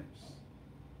realms.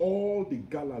 All the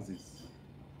galaxies,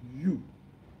 you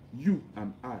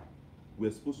and I,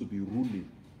 we're supposed to be ruling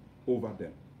over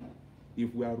them.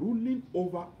 If we are ruling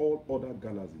over all other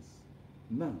galaxies,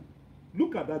 now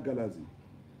look at that galaxy.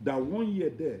 That 1 year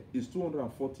there is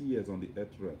 240 years on the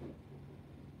Earth realm.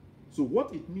 So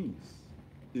what it means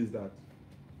is that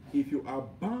if you are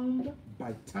bound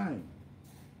by time,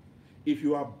 if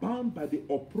you are bound by the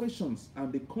operations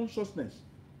and the consciousness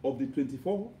of the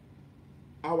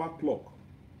 24-hour clock,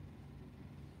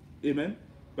 amen,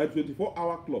 by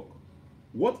 24-hour clock,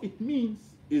 what it means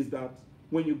is that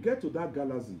when you get to that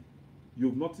galaxy,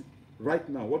 you've not, right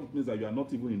now, what it means is that you are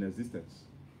not even in existence.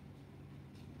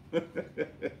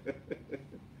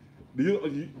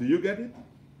 Do you get it?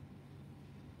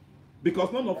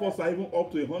 Because none of us are even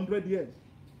up to 100 years.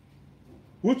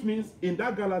 Which means in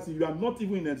that galaxy, you are not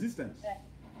even in existence.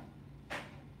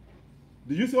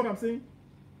 Do you see what I'm saying?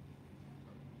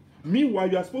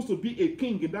 Meanwhile, you are supposed to be a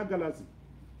king in that galaxy.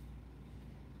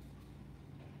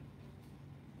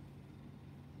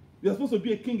 You're supposed to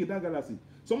be a king in that galaxy.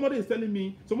 Somebody is telling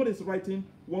me, somebody is writing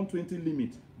 120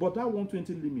 limit. But that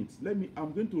 120 limit,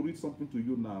 I'm going to read something to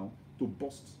you now to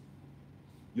bust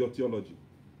your theology.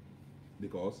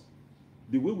 Because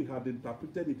the way we had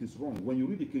interpreted it is wrong. When you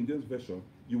read the King James Version,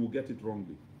 you will get it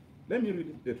wrongly. Let me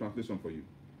read the translation for you.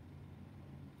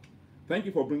 Thank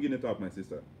you for bringing it up, my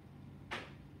sister.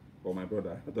 Or my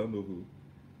brother. I don't know who.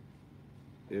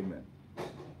 Amen.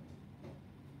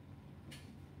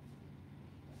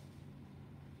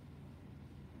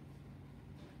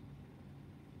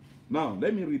 Now,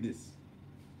 let me read this.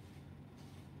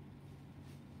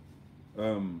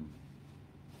 I'm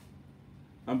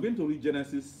going to read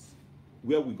Genesis,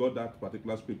 where we got that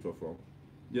particular scripture from.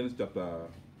 Genesis chapter,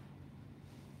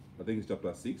 I think it's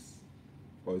chapter 6,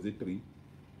 or is it 3?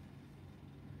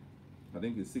 I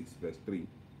think it's 6 verse 3.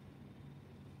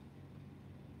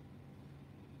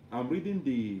 I'm reading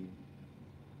the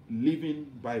Living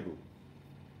Bible,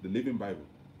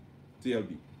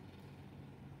 TLB.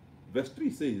 Verse 3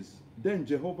 says, Then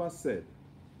Jehovah said,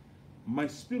 My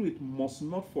spirit must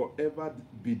not forever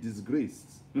be disgraced.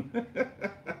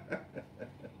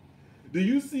 Do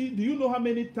you know how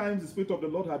many times the Spirit of the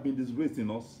Lord has been disgraced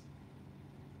in us?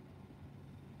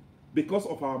 Because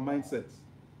of our mindsets.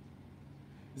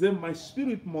 He said, My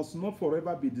spirit must not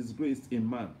forever be disgraced in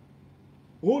man.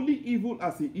 Wholly evil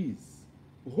as he is,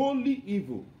 wholly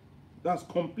evil, that's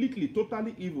completely,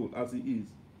 totally evil as he is,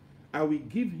 I will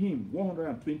give him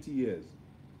 120 years.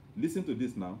 Listen to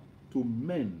this now. To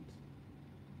mend.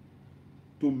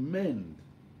 To mend.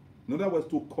 In other words,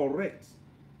 to correct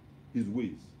his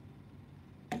ways.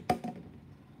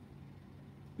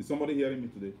 Is somebody hearing me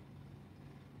today?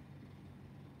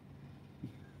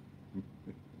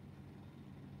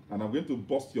 And I'm going to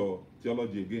bust your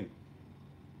theology again.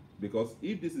 Because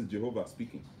if this is Jehovah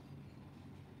speaking,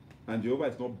 and Jehovah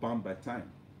is not bound by time,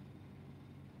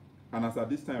 and as at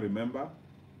this time, remember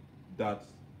that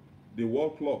the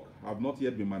world clock have not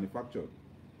yet been manufactured.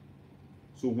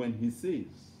 So when he says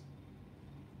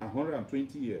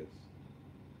 120 years,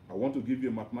 I want to give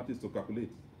you mathematics to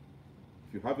calculate.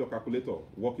 If you have your calculator,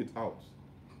 work it out.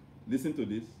 Listen to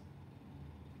this.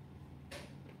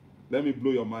 Let me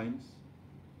blow your minds.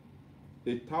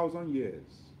 1,000 years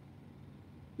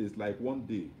is like one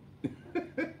day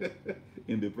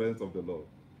in the presence of the Lord,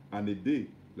 and a day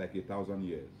like 1,000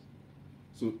 years.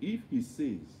 So if he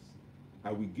says,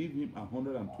 I will give him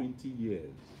 120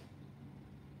 years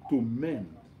to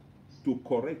mend, to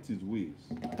correct his ways,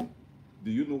 do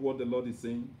you know what the Lord is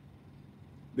saying?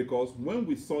 Because when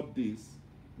we saw this,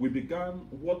 we began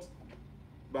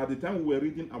by the time we were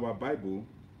reading our Bible,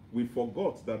 we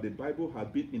forgot that the Bible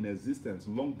had been in existence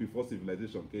long before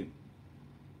civilization came.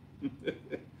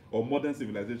 Or modern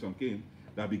civilization came,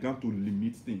 that began to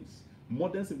limit things.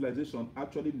 Modern civilization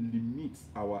actually limits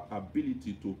our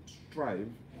ability to strive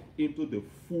into the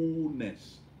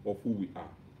fullness of who we are.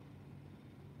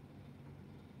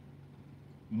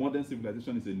 Modern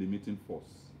civilization is a limiting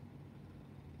force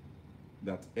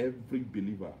that every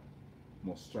believer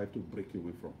must strive to break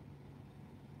away from.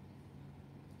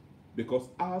 Because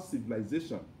our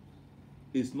civilization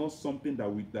is not something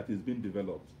that is being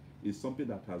developed. It's something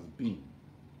that has been.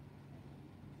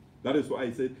 That is why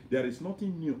I said there is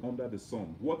nothing new under the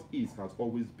sun. What is has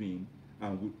always been,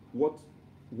 and what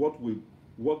will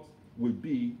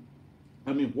be,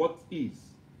 what is,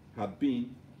 had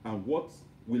been, and what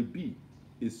will be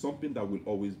is something that will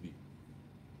always be.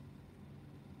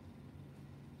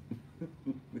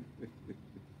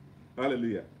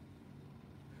 Hallelujah.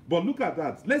 But look at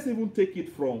that. Let's even take it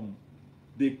from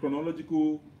the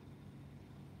chronological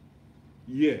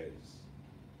years,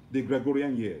 the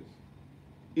Gregorian years.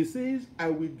 It says, I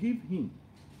will give him.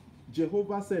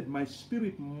 Jehovah said, my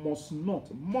spirit must not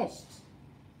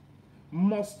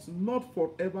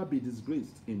forever be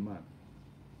disgraced in man.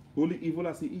 Wholly evil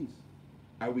as he is,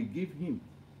 I will give him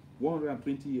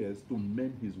 120 years to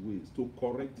mend his ways, to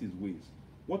correct his ways.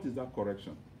 What is that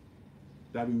correction?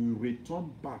 That you will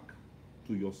return back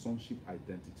to your sonship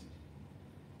identity.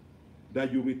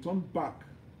 That you return back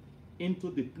into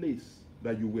the place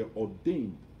that you were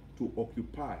ordained to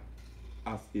occupy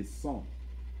as a son,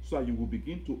 so that you will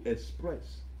begin to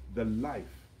express the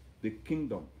life, the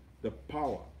kingdom, the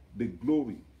power, the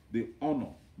glory, the honor,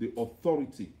 the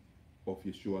authority of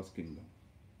Yeshua's kingdom.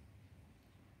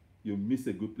 You miss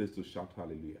a good place to shout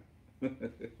hallelujah. Hallelujah.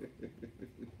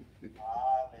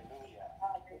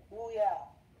 Hallelujah.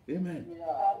 Amen.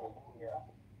 Hallelujah.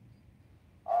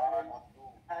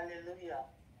 Hallelujah.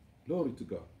 Glory to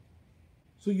God.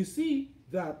 So you see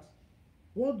that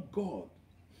what God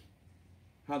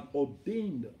had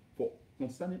ordained for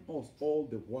concerning us all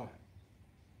the while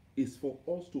is for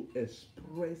us to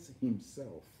express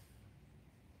himself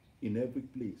in every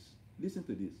place. Listen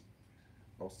to this.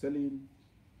 I was telling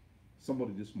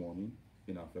somebody this morning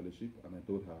in our fellowship, and I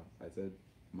told her, I said,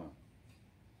 "Ma,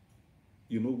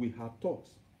 you know, we had thought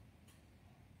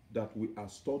that we are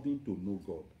studying to know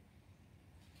God.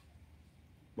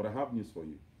 But I have news for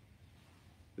you,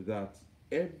 that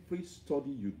every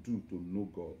study you do to know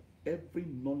God, every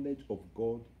knowledge of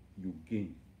God you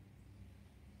gain,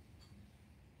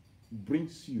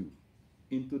 brings you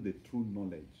into the true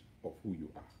knowledge of who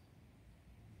you are."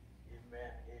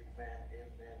 Amen. Amen.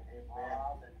 Amen.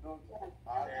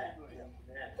 Hallelujah.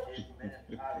 Amen.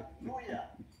 Hallelujah.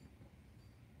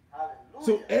 Hallelujah.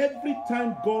 So every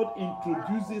time God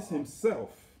introduces himself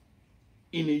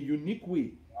in a unique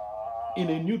way, in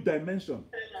a new dimension,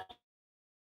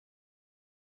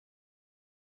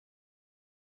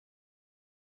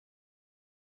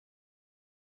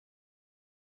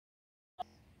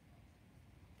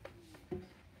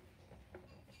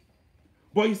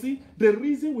 but you see, the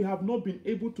reason we have not been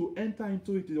able to enter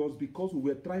into it was because we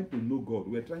were trying to know God.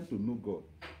 We were trying to know God.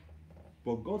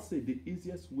 But God said the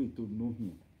easiest way to know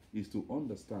him is to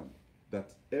understand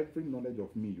that every knowledge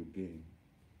of me you gain,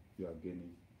 you are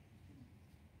gaining.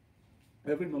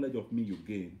 Every knowledge of me you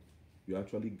gain, you're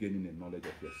actually gaining a knowledge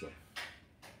of yourself.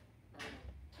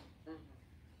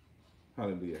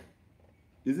 Hallelujah.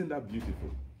 Isn't that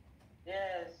beautiful?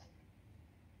 Yes.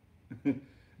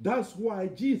 That's why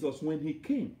Jesus, when he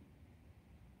came,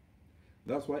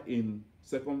 that's why in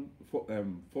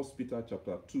First Peter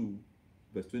chapter 2,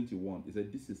 verse 21, he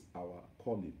said, "This is our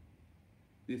calling.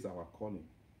 This is our calling,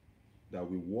 that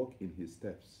we walk in his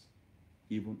steps,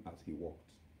 even as he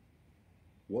walked."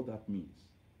 What that means,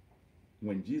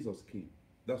 when Jesus came,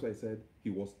 that's why I said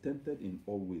he was tempted in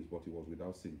all ways, but he was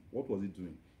without sin. What was he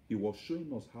doing? He was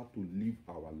showing us how to live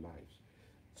our lives.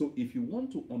 So if you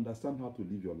want to understand how to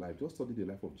live your life, just study the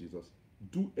life of Jesus.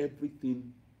 Do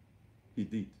everything he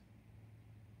did.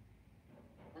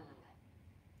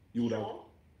 You would have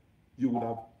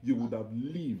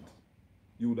lived,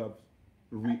 you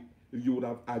would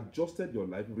have adjusted your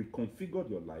life, reconfigured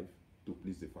your life to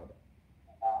please the Father.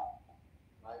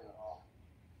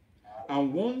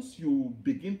 And once you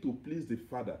begin to please the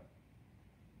Father,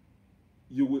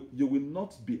 you will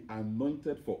not be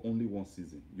anointed for only one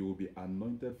season. You will be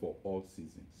anointed for all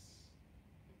seasons.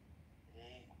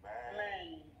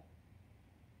 Amen.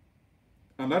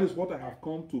 And that is what I have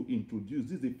come to introduce.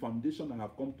 This is the foundation I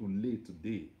have come to lay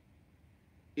today.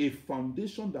 A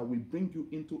foundation that will bring you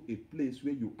into a place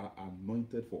where you are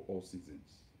anointed for all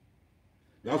seasons.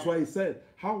 That's why he said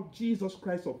how Jesus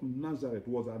Christ of Nazareth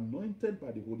was anointed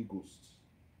by the Holy Ghost.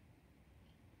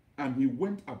 And he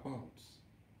went about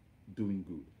doing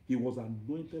good. He was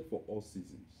anointed for all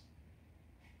seasons.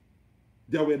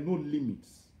 There were no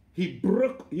limits. He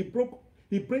broke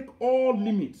all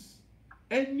limits.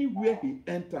 Anywhere he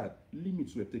entered,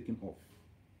 limits were taken off.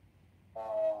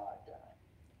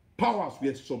 Powers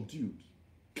were subdued.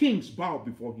 Kings bowed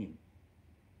before him.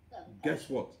 Guess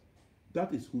what?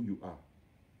 That is who you are.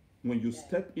 When you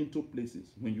step into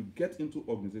places, when you get into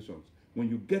organizations, when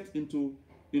you get into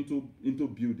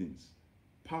buildings,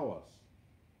 powers,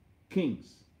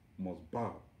 kings must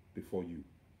bow before you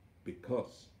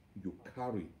because you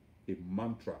carry a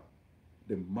mantra.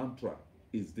 The mantra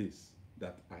is this,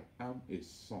 that I am a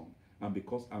son. And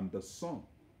because I'm the son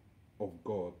of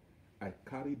God, I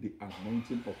carry the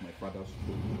anointing of my Father's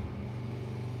throne.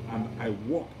 And I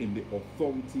walk in the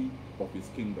authority of his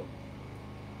kingdom.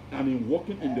 And in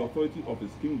walking in the authority of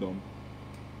his kingdom,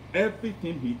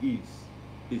 everything he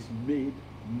is made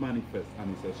manifest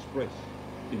and is expressed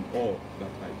in all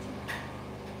that I do.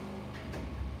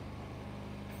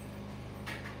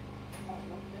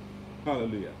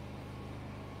 Hallelujah.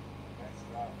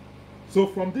 So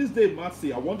from this day,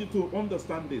 Marcy, I want you to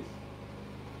understand this.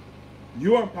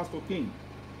 You and Pastor King,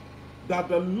 that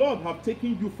the Lord have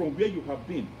taken you from where you have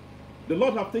been. The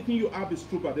Lord have taken you out of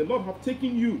Struba. The Lord have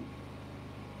taken you,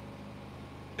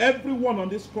 everyone on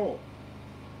this call,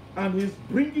 and he's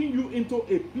bringing you into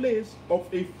a place of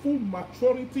a full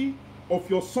maturity of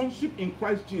your sonship in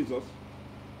Christ Jesus,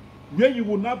 where you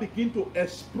will now begin to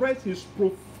express his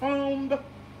profound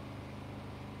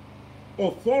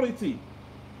authority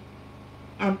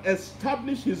and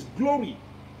establish his glory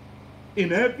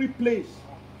in every place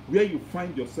where you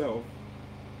find yourself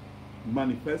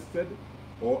manifested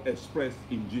or expressed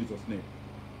in Jesus' name.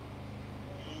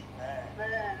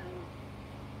 Amen.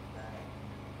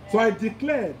 So I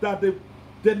declare that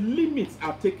the limits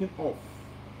are taken off.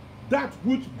 That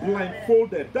which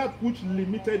blindfolded, that which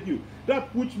limited you,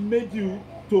 that which made you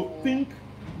to think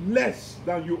less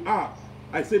than you are,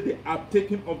 I say they are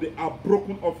taken off, they are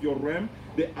broken off your realm,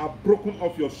 they are broken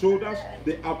off your shoulders,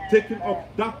 they are taken off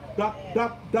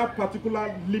that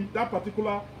particular limb, that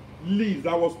particular lead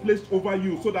that was placed over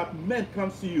you so that men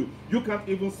can't see you. You can't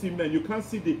even see men. You can't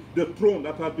see the throne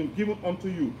that has been given unto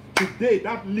you. Today,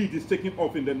 that lead is taken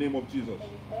off in the name of Jesus.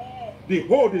 The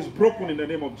hold is broken in the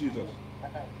name of Jesus.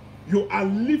 You are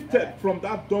lifted from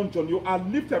that dungeon. You are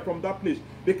lifted from that place.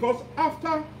 Because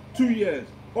after 2 years,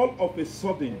 all of a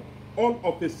sudden,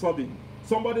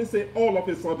 somebody say all of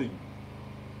a sudden,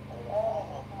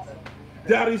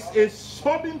 there is a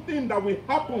sudden thing that will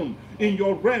happen in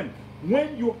your realm.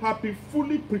 When you have been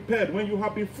fully prepared, when you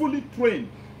have been fully trained,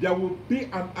 there will be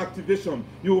an activation.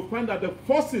 You will find that the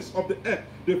forces of the earth,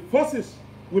 the forces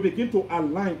will begin to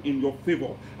align in your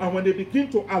favor. And when they begin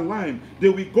to align, they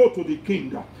will go to the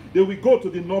king. They will go to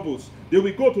the nobles. They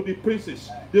will go to the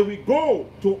princes. They will go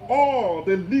to all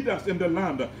the leaders in the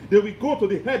land. They will go to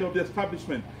the head of the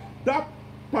establishment. That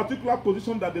particular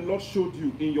position that the Lord showed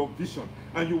you in your vision,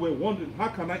 and you were wondering, how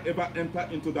can I ever enter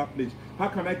into that place? How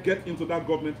can I get into that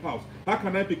government house? How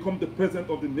can I become the president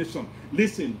of the nation?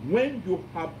 Listen, when you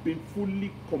have been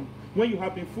fully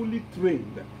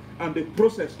trained and the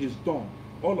process is done,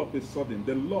 all of a sudden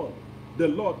the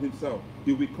Lord himself,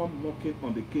 he will come knocking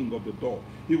on the king of the door.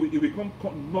 He will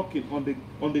come knocking on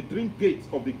the dream gate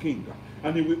of the king,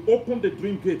 and he will open the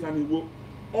dream gate, and he will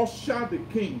usher the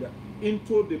king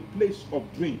into the place of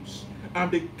dreams.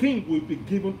 And the king will be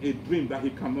given a dream that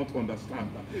he cannot understand.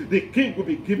 The king will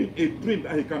be given a dream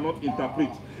that he cannot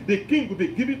interpret. The king will be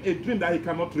given a dream that he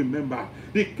cannot remember.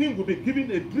 The king will be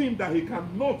given a dream that he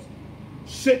cannot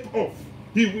shake off.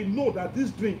 He will know that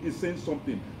this dream is saying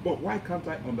something, but why can't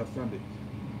I understand it?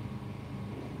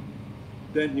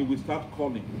 Then he will start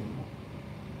calling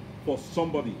for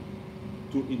somebody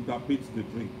to interpret the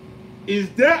dream. Is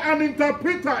there an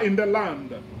interpreter in the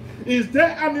land? Is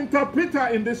there an interpreter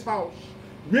in this house?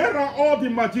 Where are all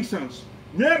the magicians?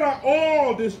 Where are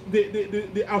all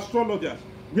the astrologers?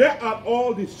 Where are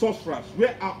all the sorcerers?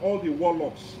 Where are all the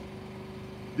warlocks?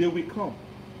 They will come.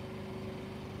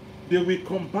 They will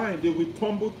combine. They will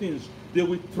tumble things. They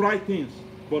will try things,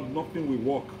 but nothing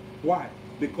will work. Why?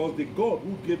 Because the God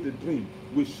who gave the dream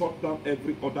will shut down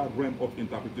every other realm of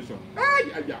interpretation.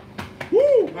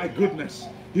 Woo, my goodness.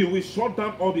 He will shut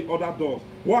down all the other doors.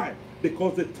 Why?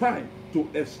 Because the time to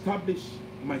establish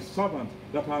my servant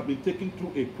that have been taken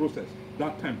through a process,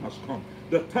 that time has come.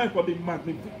 The time for the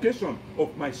magnification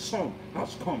of my son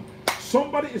has come.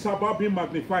 Somebody is about being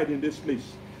magnified in this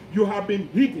place. You have been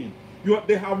hidden.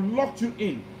 They have locked you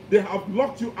in. They have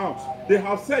locked you out. They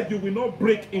have said you will not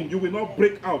break in. You will not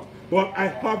break out. But I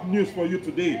have news for you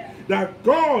today, that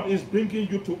God is bringing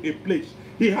you to a place.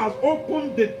 He has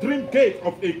opened the dream gate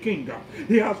of a king.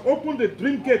 He has opened the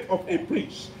dream gate of a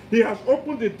prince. He has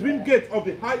opened the dream gate of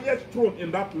the highest throne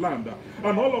in that land.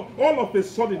 And all of a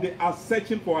sudden, they are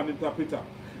searching for an interpreter.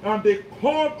 And they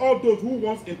called all those who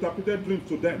once interpreted dreams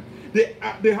to them.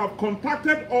 They have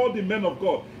contacted all the men of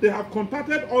God. They have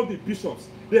contacted all the bishops.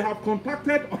 They have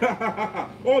contacted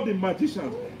all the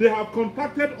magicians. They have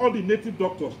contacted all the native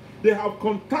doctors. They have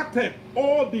contacted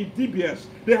all the DBS.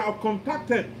 They have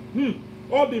contacted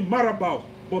all the marabouts.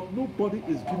 But nobody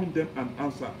is giving them an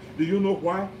answer. Do you know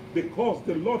why? Because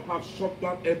the Lord has shut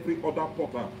down every other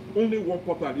portal. Only one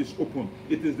portal is open.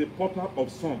 It is the portal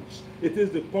of sons. It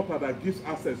is the portal that gives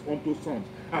access unto sons.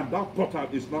 And that portal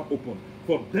is now open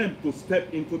for them to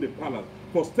step into the palace,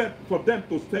 for them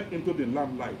to step into the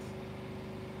lamplight.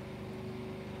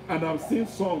 And I'm seeing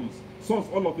sons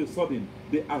all of a sudden,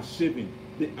 they are shaving.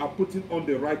 They are putting on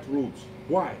the right robes.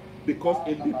 Why? Because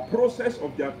in the process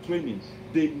of their training,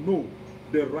 they know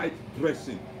the right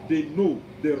dressing. They know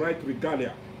the right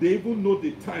regalia. They even know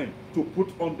the time to put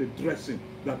on the dressing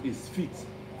that is fit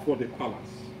for the palace.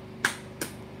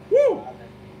 Woo!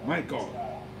 My God.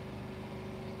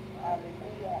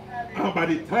 And by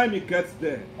the time he gets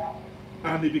there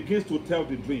and he begins to tell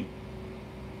the dream,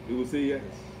 he will say, yes.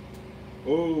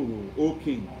 Oh, O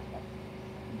King,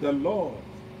 the Lord.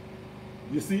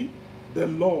 You see, the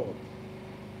Lord,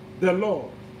 the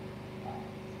Lord,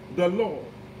 the Lord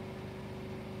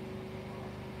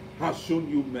has shown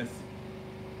you mercy.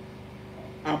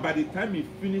 And by the time he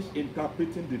finished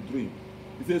interpreting the dream,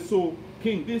 he says, so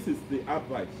King, this is the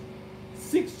advice.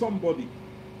 Seek somebody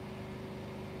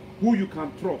who you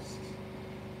can trust.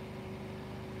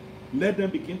 Let them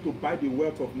begin to buy the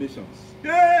wealth of nations.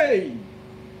 Hey!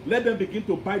 Let them begin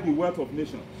to buy the wealth of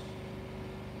nations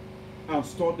and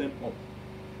store them up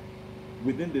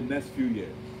within the next few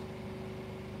years.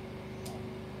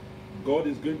 God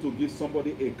is going to give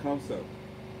somebody a counsel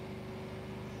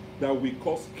that will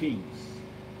cause kings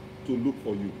to look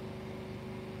for you.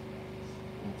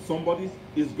 Somebody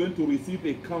is going to receive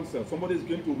a counsel. Somebody is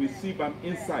going to receive an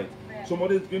insight.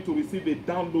 Somebody is going to receive a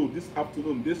download this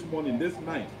afternoon, this morning, this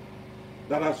night.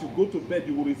 That as you go to bed,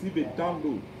 you will receive a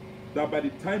download. That by the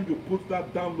time you put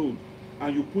that download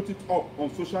and you put it up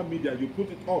on social media, you put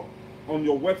it up on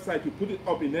your website, you put it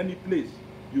up in any place,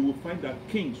 you will find that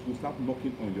kings will start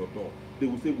knocking on your door. They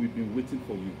will say, we've been waiting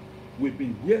for you. We've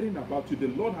been hearing about you. The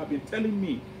Lord has been telling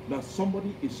me that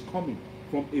somebody is coming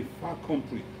from a far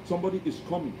country. Somebody is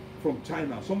coming from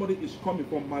China. Somebody is coming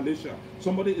from Malaysia.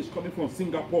 Somebody is coming from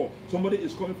Singapore. Somebody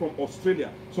is coming from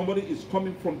Australia. Somebody is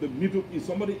coming from the Middle East.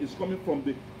 Somebody is coming from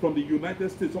the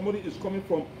United States. Somebody is coming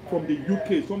from the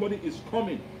UK. Somebody is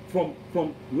coming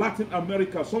from Latin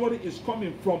America. Somebody is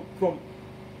coming from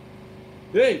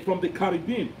the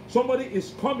Caribbean. Somebody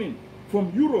is coming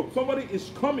from Europe. Somebody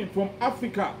is coming from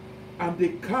Africa. And they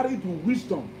carry the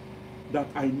wisdom that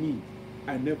I need.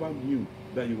 I never knew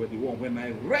that you were the one. When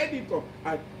I read it,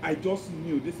 I just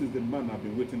knew this is the man I've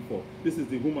been waiting for. This is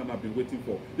the woman I've been waiting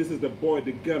for. This is the boy,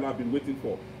 the girl I've been waiting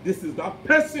for. This is that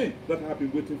person that I've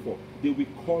been waiting for. They will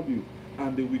call you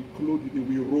and they will clothe you,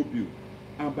 they will robe you.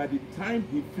 And by the time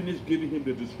he finished giving him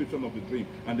the description of the dream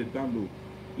and the download,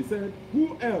 he said,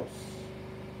 who else?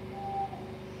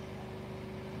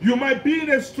 You might be in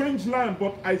a strange land,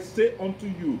 but I say unto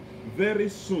you, very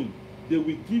soon they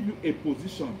will give you a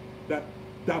position that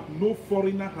no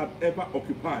foreigner had ever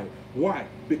occupied. Why?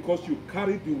 Because you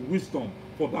carry the wisdom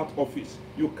for that office.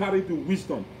 You carry the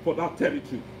wisdom for that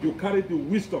territory. You carry the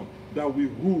wisdom that will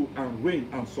rule and reign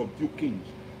and subdue kings.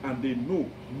 And they know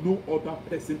no other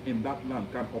person in that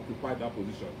land can occupy that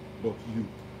position but you.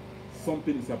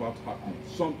 Something is about happening.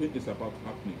 Something is about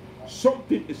happening.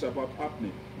 Something is about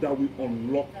happening that will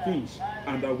unlock things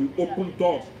and that will open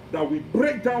doors, that will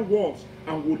break down walls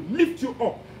and will lift you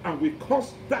up and will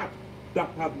cause that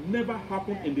had never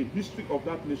happened in the history of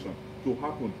that nation to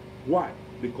happen. Why?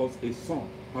 Because a son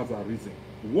has arisen.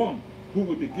 One who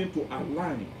will begin to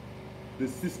align the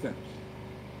systems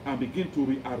and begin to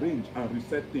rearrange and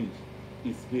reset things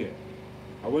is here.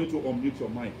 I want you to unmute your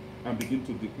mind and begin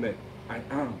to declare, I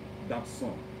am that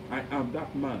son. I am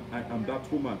that man. I am that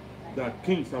woman that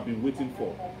kings have been waiting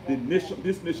for.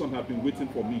 This nation has been waiting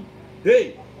for me.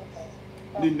 Hey,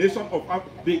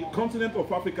 the continent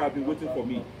of Africa has been waiting for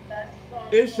me.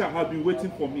 Asia has been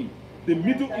waiting for me. The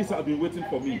Middle East has been waiting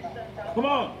for me. Come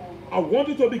on. I want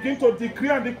you to begin to decree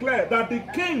and declare that the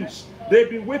kings, they've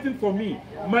been waiting for me.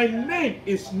 My name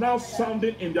is now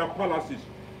sounding in their palaces.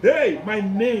 Hey, my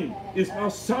name is now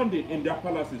sounding in their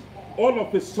palaces. All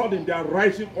of a sudden, they are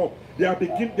rising up. They are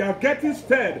getting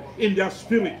stirred in their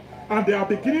spirit. And they are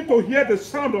beginning to hear the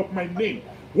sound of my name.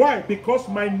 Why? Because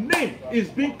my name is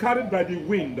being carried by the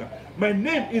wind. My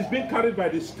name is being carried by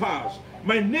the stars.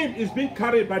 My name is being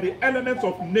carried by the elements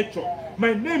of nature.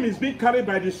 My name is being carried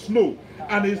by the snow.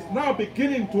 And is now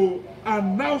beginning to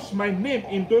announce my name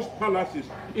in those palaces,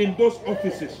 in those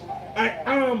offices. I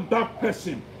am that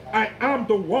person. I am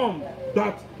the one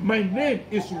that my name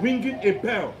is ringing a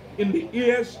bell in the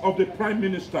ears of the prime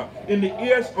minister, in the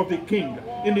ears of the king,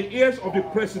 in the ears of the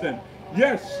president.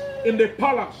 Yes, in the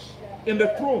palace, in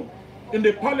the throne, in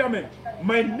the parliament,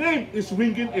 my name is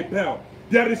ringing a bell.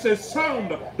 There is a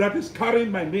sound that is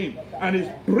carrying my name and is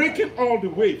breaking all the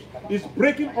waves, is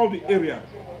breaking all the area.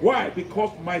 Why?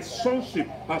 Because my sonship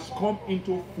has come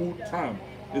into full time,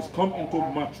 it's come into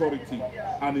maturity,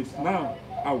 and is now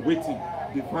awaiting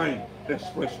divine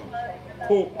expression.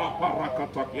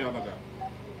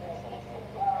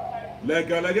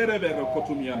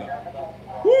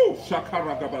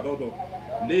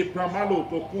 Le pramalo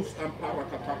to kus and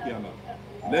parakatakiana.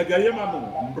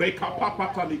 Legayemano, breaka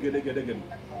papata ligelegede.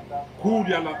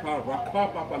 Kudia la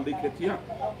rakapa paliketia,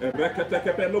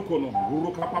 ereketekepelokono,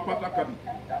 uruka papatakadi,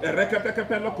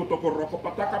 ereketekepelokotoko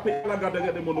rokopataka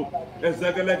lagadegede mono,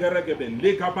 ezegelegeregebe,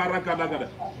 legabaragada,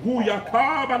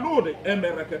 guyakaba lode,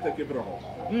 emereketekebro.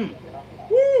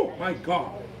 Woo, my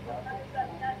God.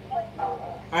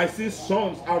 I see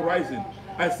sons arising.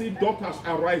 I see daughters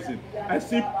arising. I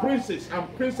see princes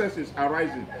and princesses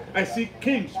arising. I see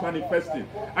kings manifesting.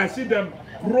 I see them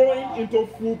growing into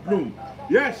full bloom.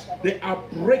 Yes, they are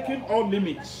breaking all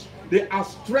limits. They are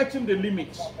stretching the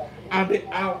limits. And they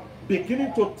are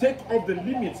beginning to take off the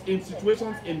limits in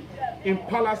situations, in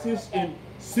palaces, in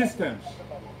systems.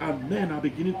 And men are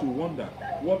beginning to wonder,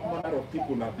 what manner of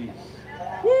people are these?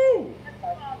 Woo!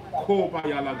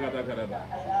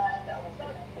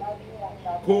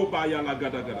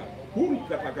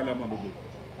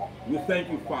 We thank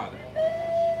you, Father.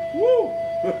 Woo!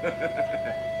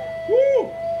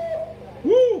 Woo!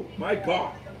 Woo! My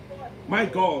God. My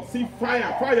God. See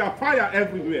fire, fire, fire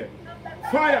everywhere.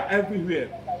 Fire everywhere.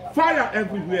 Fire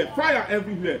everywhere. Fire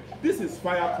everywhere. This is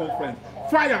fire conference.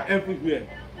 Fire everywhere.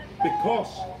 Because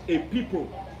a people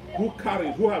who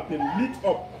have been lit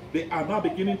up, they are now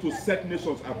beginning to set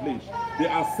nations ablaze. They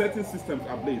are setting systems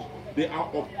ablaze. They are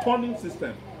upturning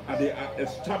systems, and they are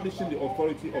establishing the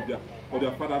authority of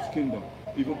their Father's kingdom,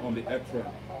 even on the earth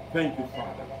realm. Thank you,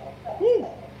 Father. Woo!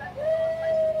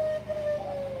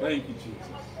 Thank you, Jesus.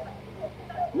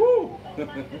 Woo!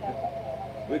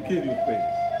 We give you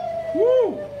praise.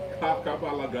 Woo!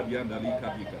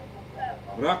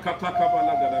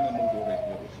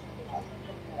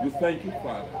 We thank you,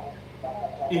 Father.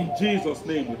 In Jesus'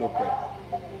 name we do pray.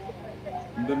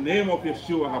 In the name of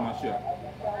Yeshua HaMashiach.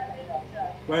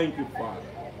 Thank you, Father.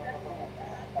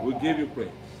 We give you praise.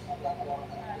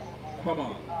 Come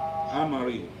on,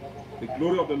 Anne-Marie. The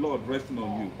glory of the Lord resting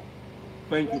on you.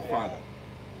 Thank you, Father.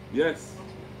 Yes,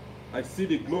 I see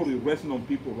the glory resting on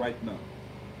people right now.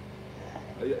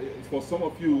 For some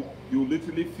of you, you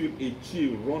literally feel a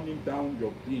chill running down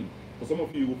your being. For some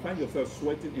of you, you will find yourself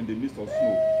sweating in the midst of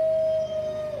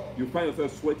snow. You find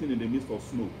yourself sweating in the midst of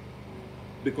snow.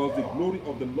 Because the glory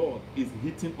of the Lord is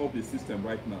heating up the system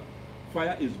right now.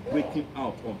 Fire is breaking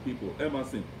out on people.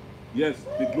 Emerson, yes,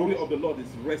 the glory of the Lord is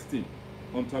resting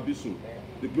on Tabisu.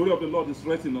 The glory of the Lord is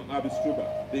resting on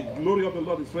Abistruba. The glory of the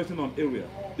Lord is resting on Area.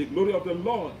 The glory of the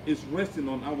Lord is resting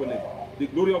on Awele. The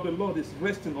glory of the Lord is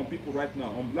resting on people right now,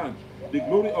 on Blanche. The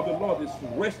glory of the Lord is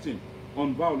resting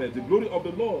on Violet. The glory of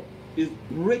the Lord is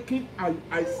breaking.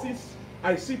 I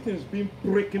see things being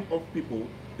breaking off people.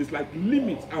 It's like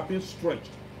limits are being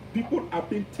stretched. People are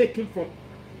being taken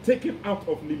out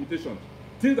of limitations.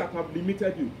 Things that have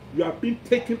limited you, you are being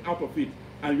taken out of it,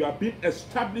 and you are being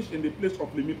established in the place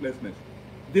of limitlessness.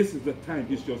 This is the time.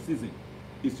 It's your season.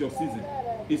 It's your season.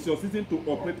 It's your season to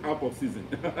operate out of season.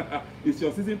 It's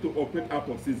your season to operate out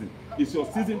of season. It's your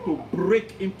season to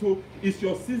break into. It's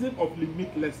your season of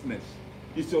limitlessness.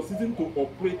 It's your season to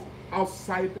operate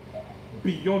outside,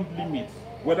 beyond limits.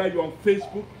 Whether you're on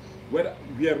Facebook,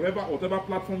 wherever, whatever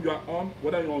platform you are on,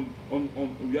 whether you're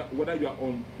whether you are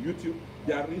on YouTube,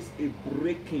 there is a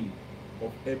breaking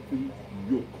of every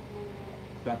yoke.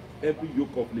 That every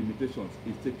yoke of limitations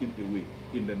is taken away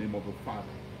in the name of the Father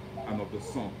and of the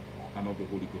Son and of the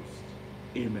Holy Ghost.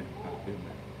 Amen and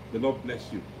amen. The Lord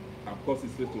bless you and cause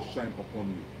His face to shine upon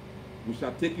you. We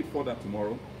shall take it further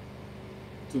tomorrow.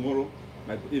 Tomorrow,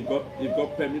 if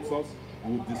God permits us,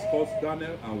 we'll discuss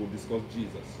Daniel and we'll discuss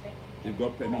Jesus. If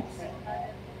God permits.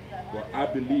 But I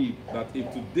believe that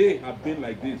if today had been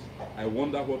like this, I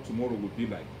wonder what tomorrow would be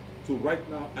like. So right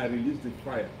now, I release the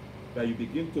fire that you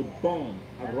begin to burn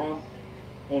around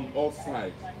on all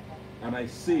sides. And I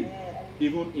say,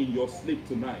 even in your sleep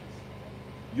tonight,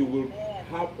 you will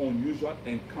have unusual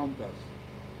encounters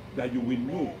that you will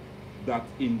know that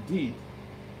indeed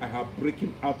I have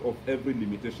breaking out of every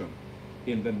limitation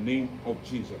in the name of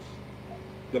Jesus.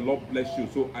 The Lord bless you.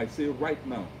 So I say right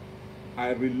now,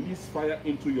 I release fire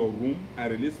into your room. I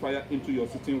release fire into your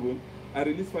sitting room. I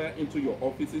release fire into your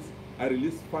offices. I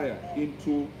release fire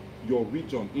into your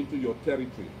region, into your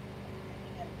territory.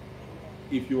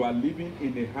 If you are living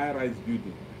in a high-rise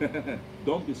building,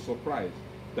 don't be surprised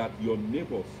that your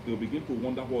neighbors, they'll begin to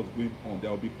wonder what's going on. There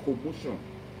will be commotion.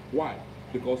 Why?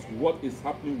 Because what is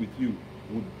happening with you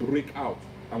will break out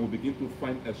and will begin to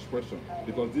find expression.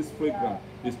 Because this fragrance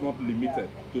is not limited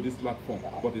to this platform,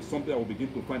 but it's something that will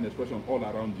begin to find expression all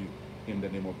around you in the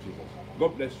name of Jesus.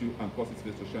 God bless you and cause His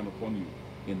face to shine upon you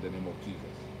in the name of Jesus.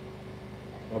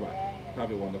 Bye-bye.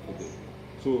 Have a wonderful day.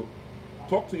 So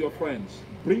talk to your friends,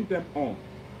 bring them on.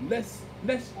 Let's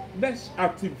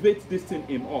activate this thing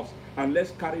in us, and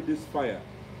let's carry this fire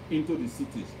into the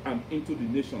cities and into the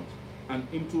nations and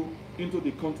into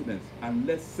the continents, and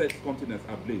let's set continents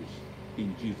ablaze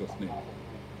in Jesus' name.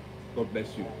 God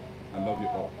bless you. I love you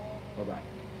all. Bye-bye.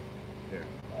 Yeah.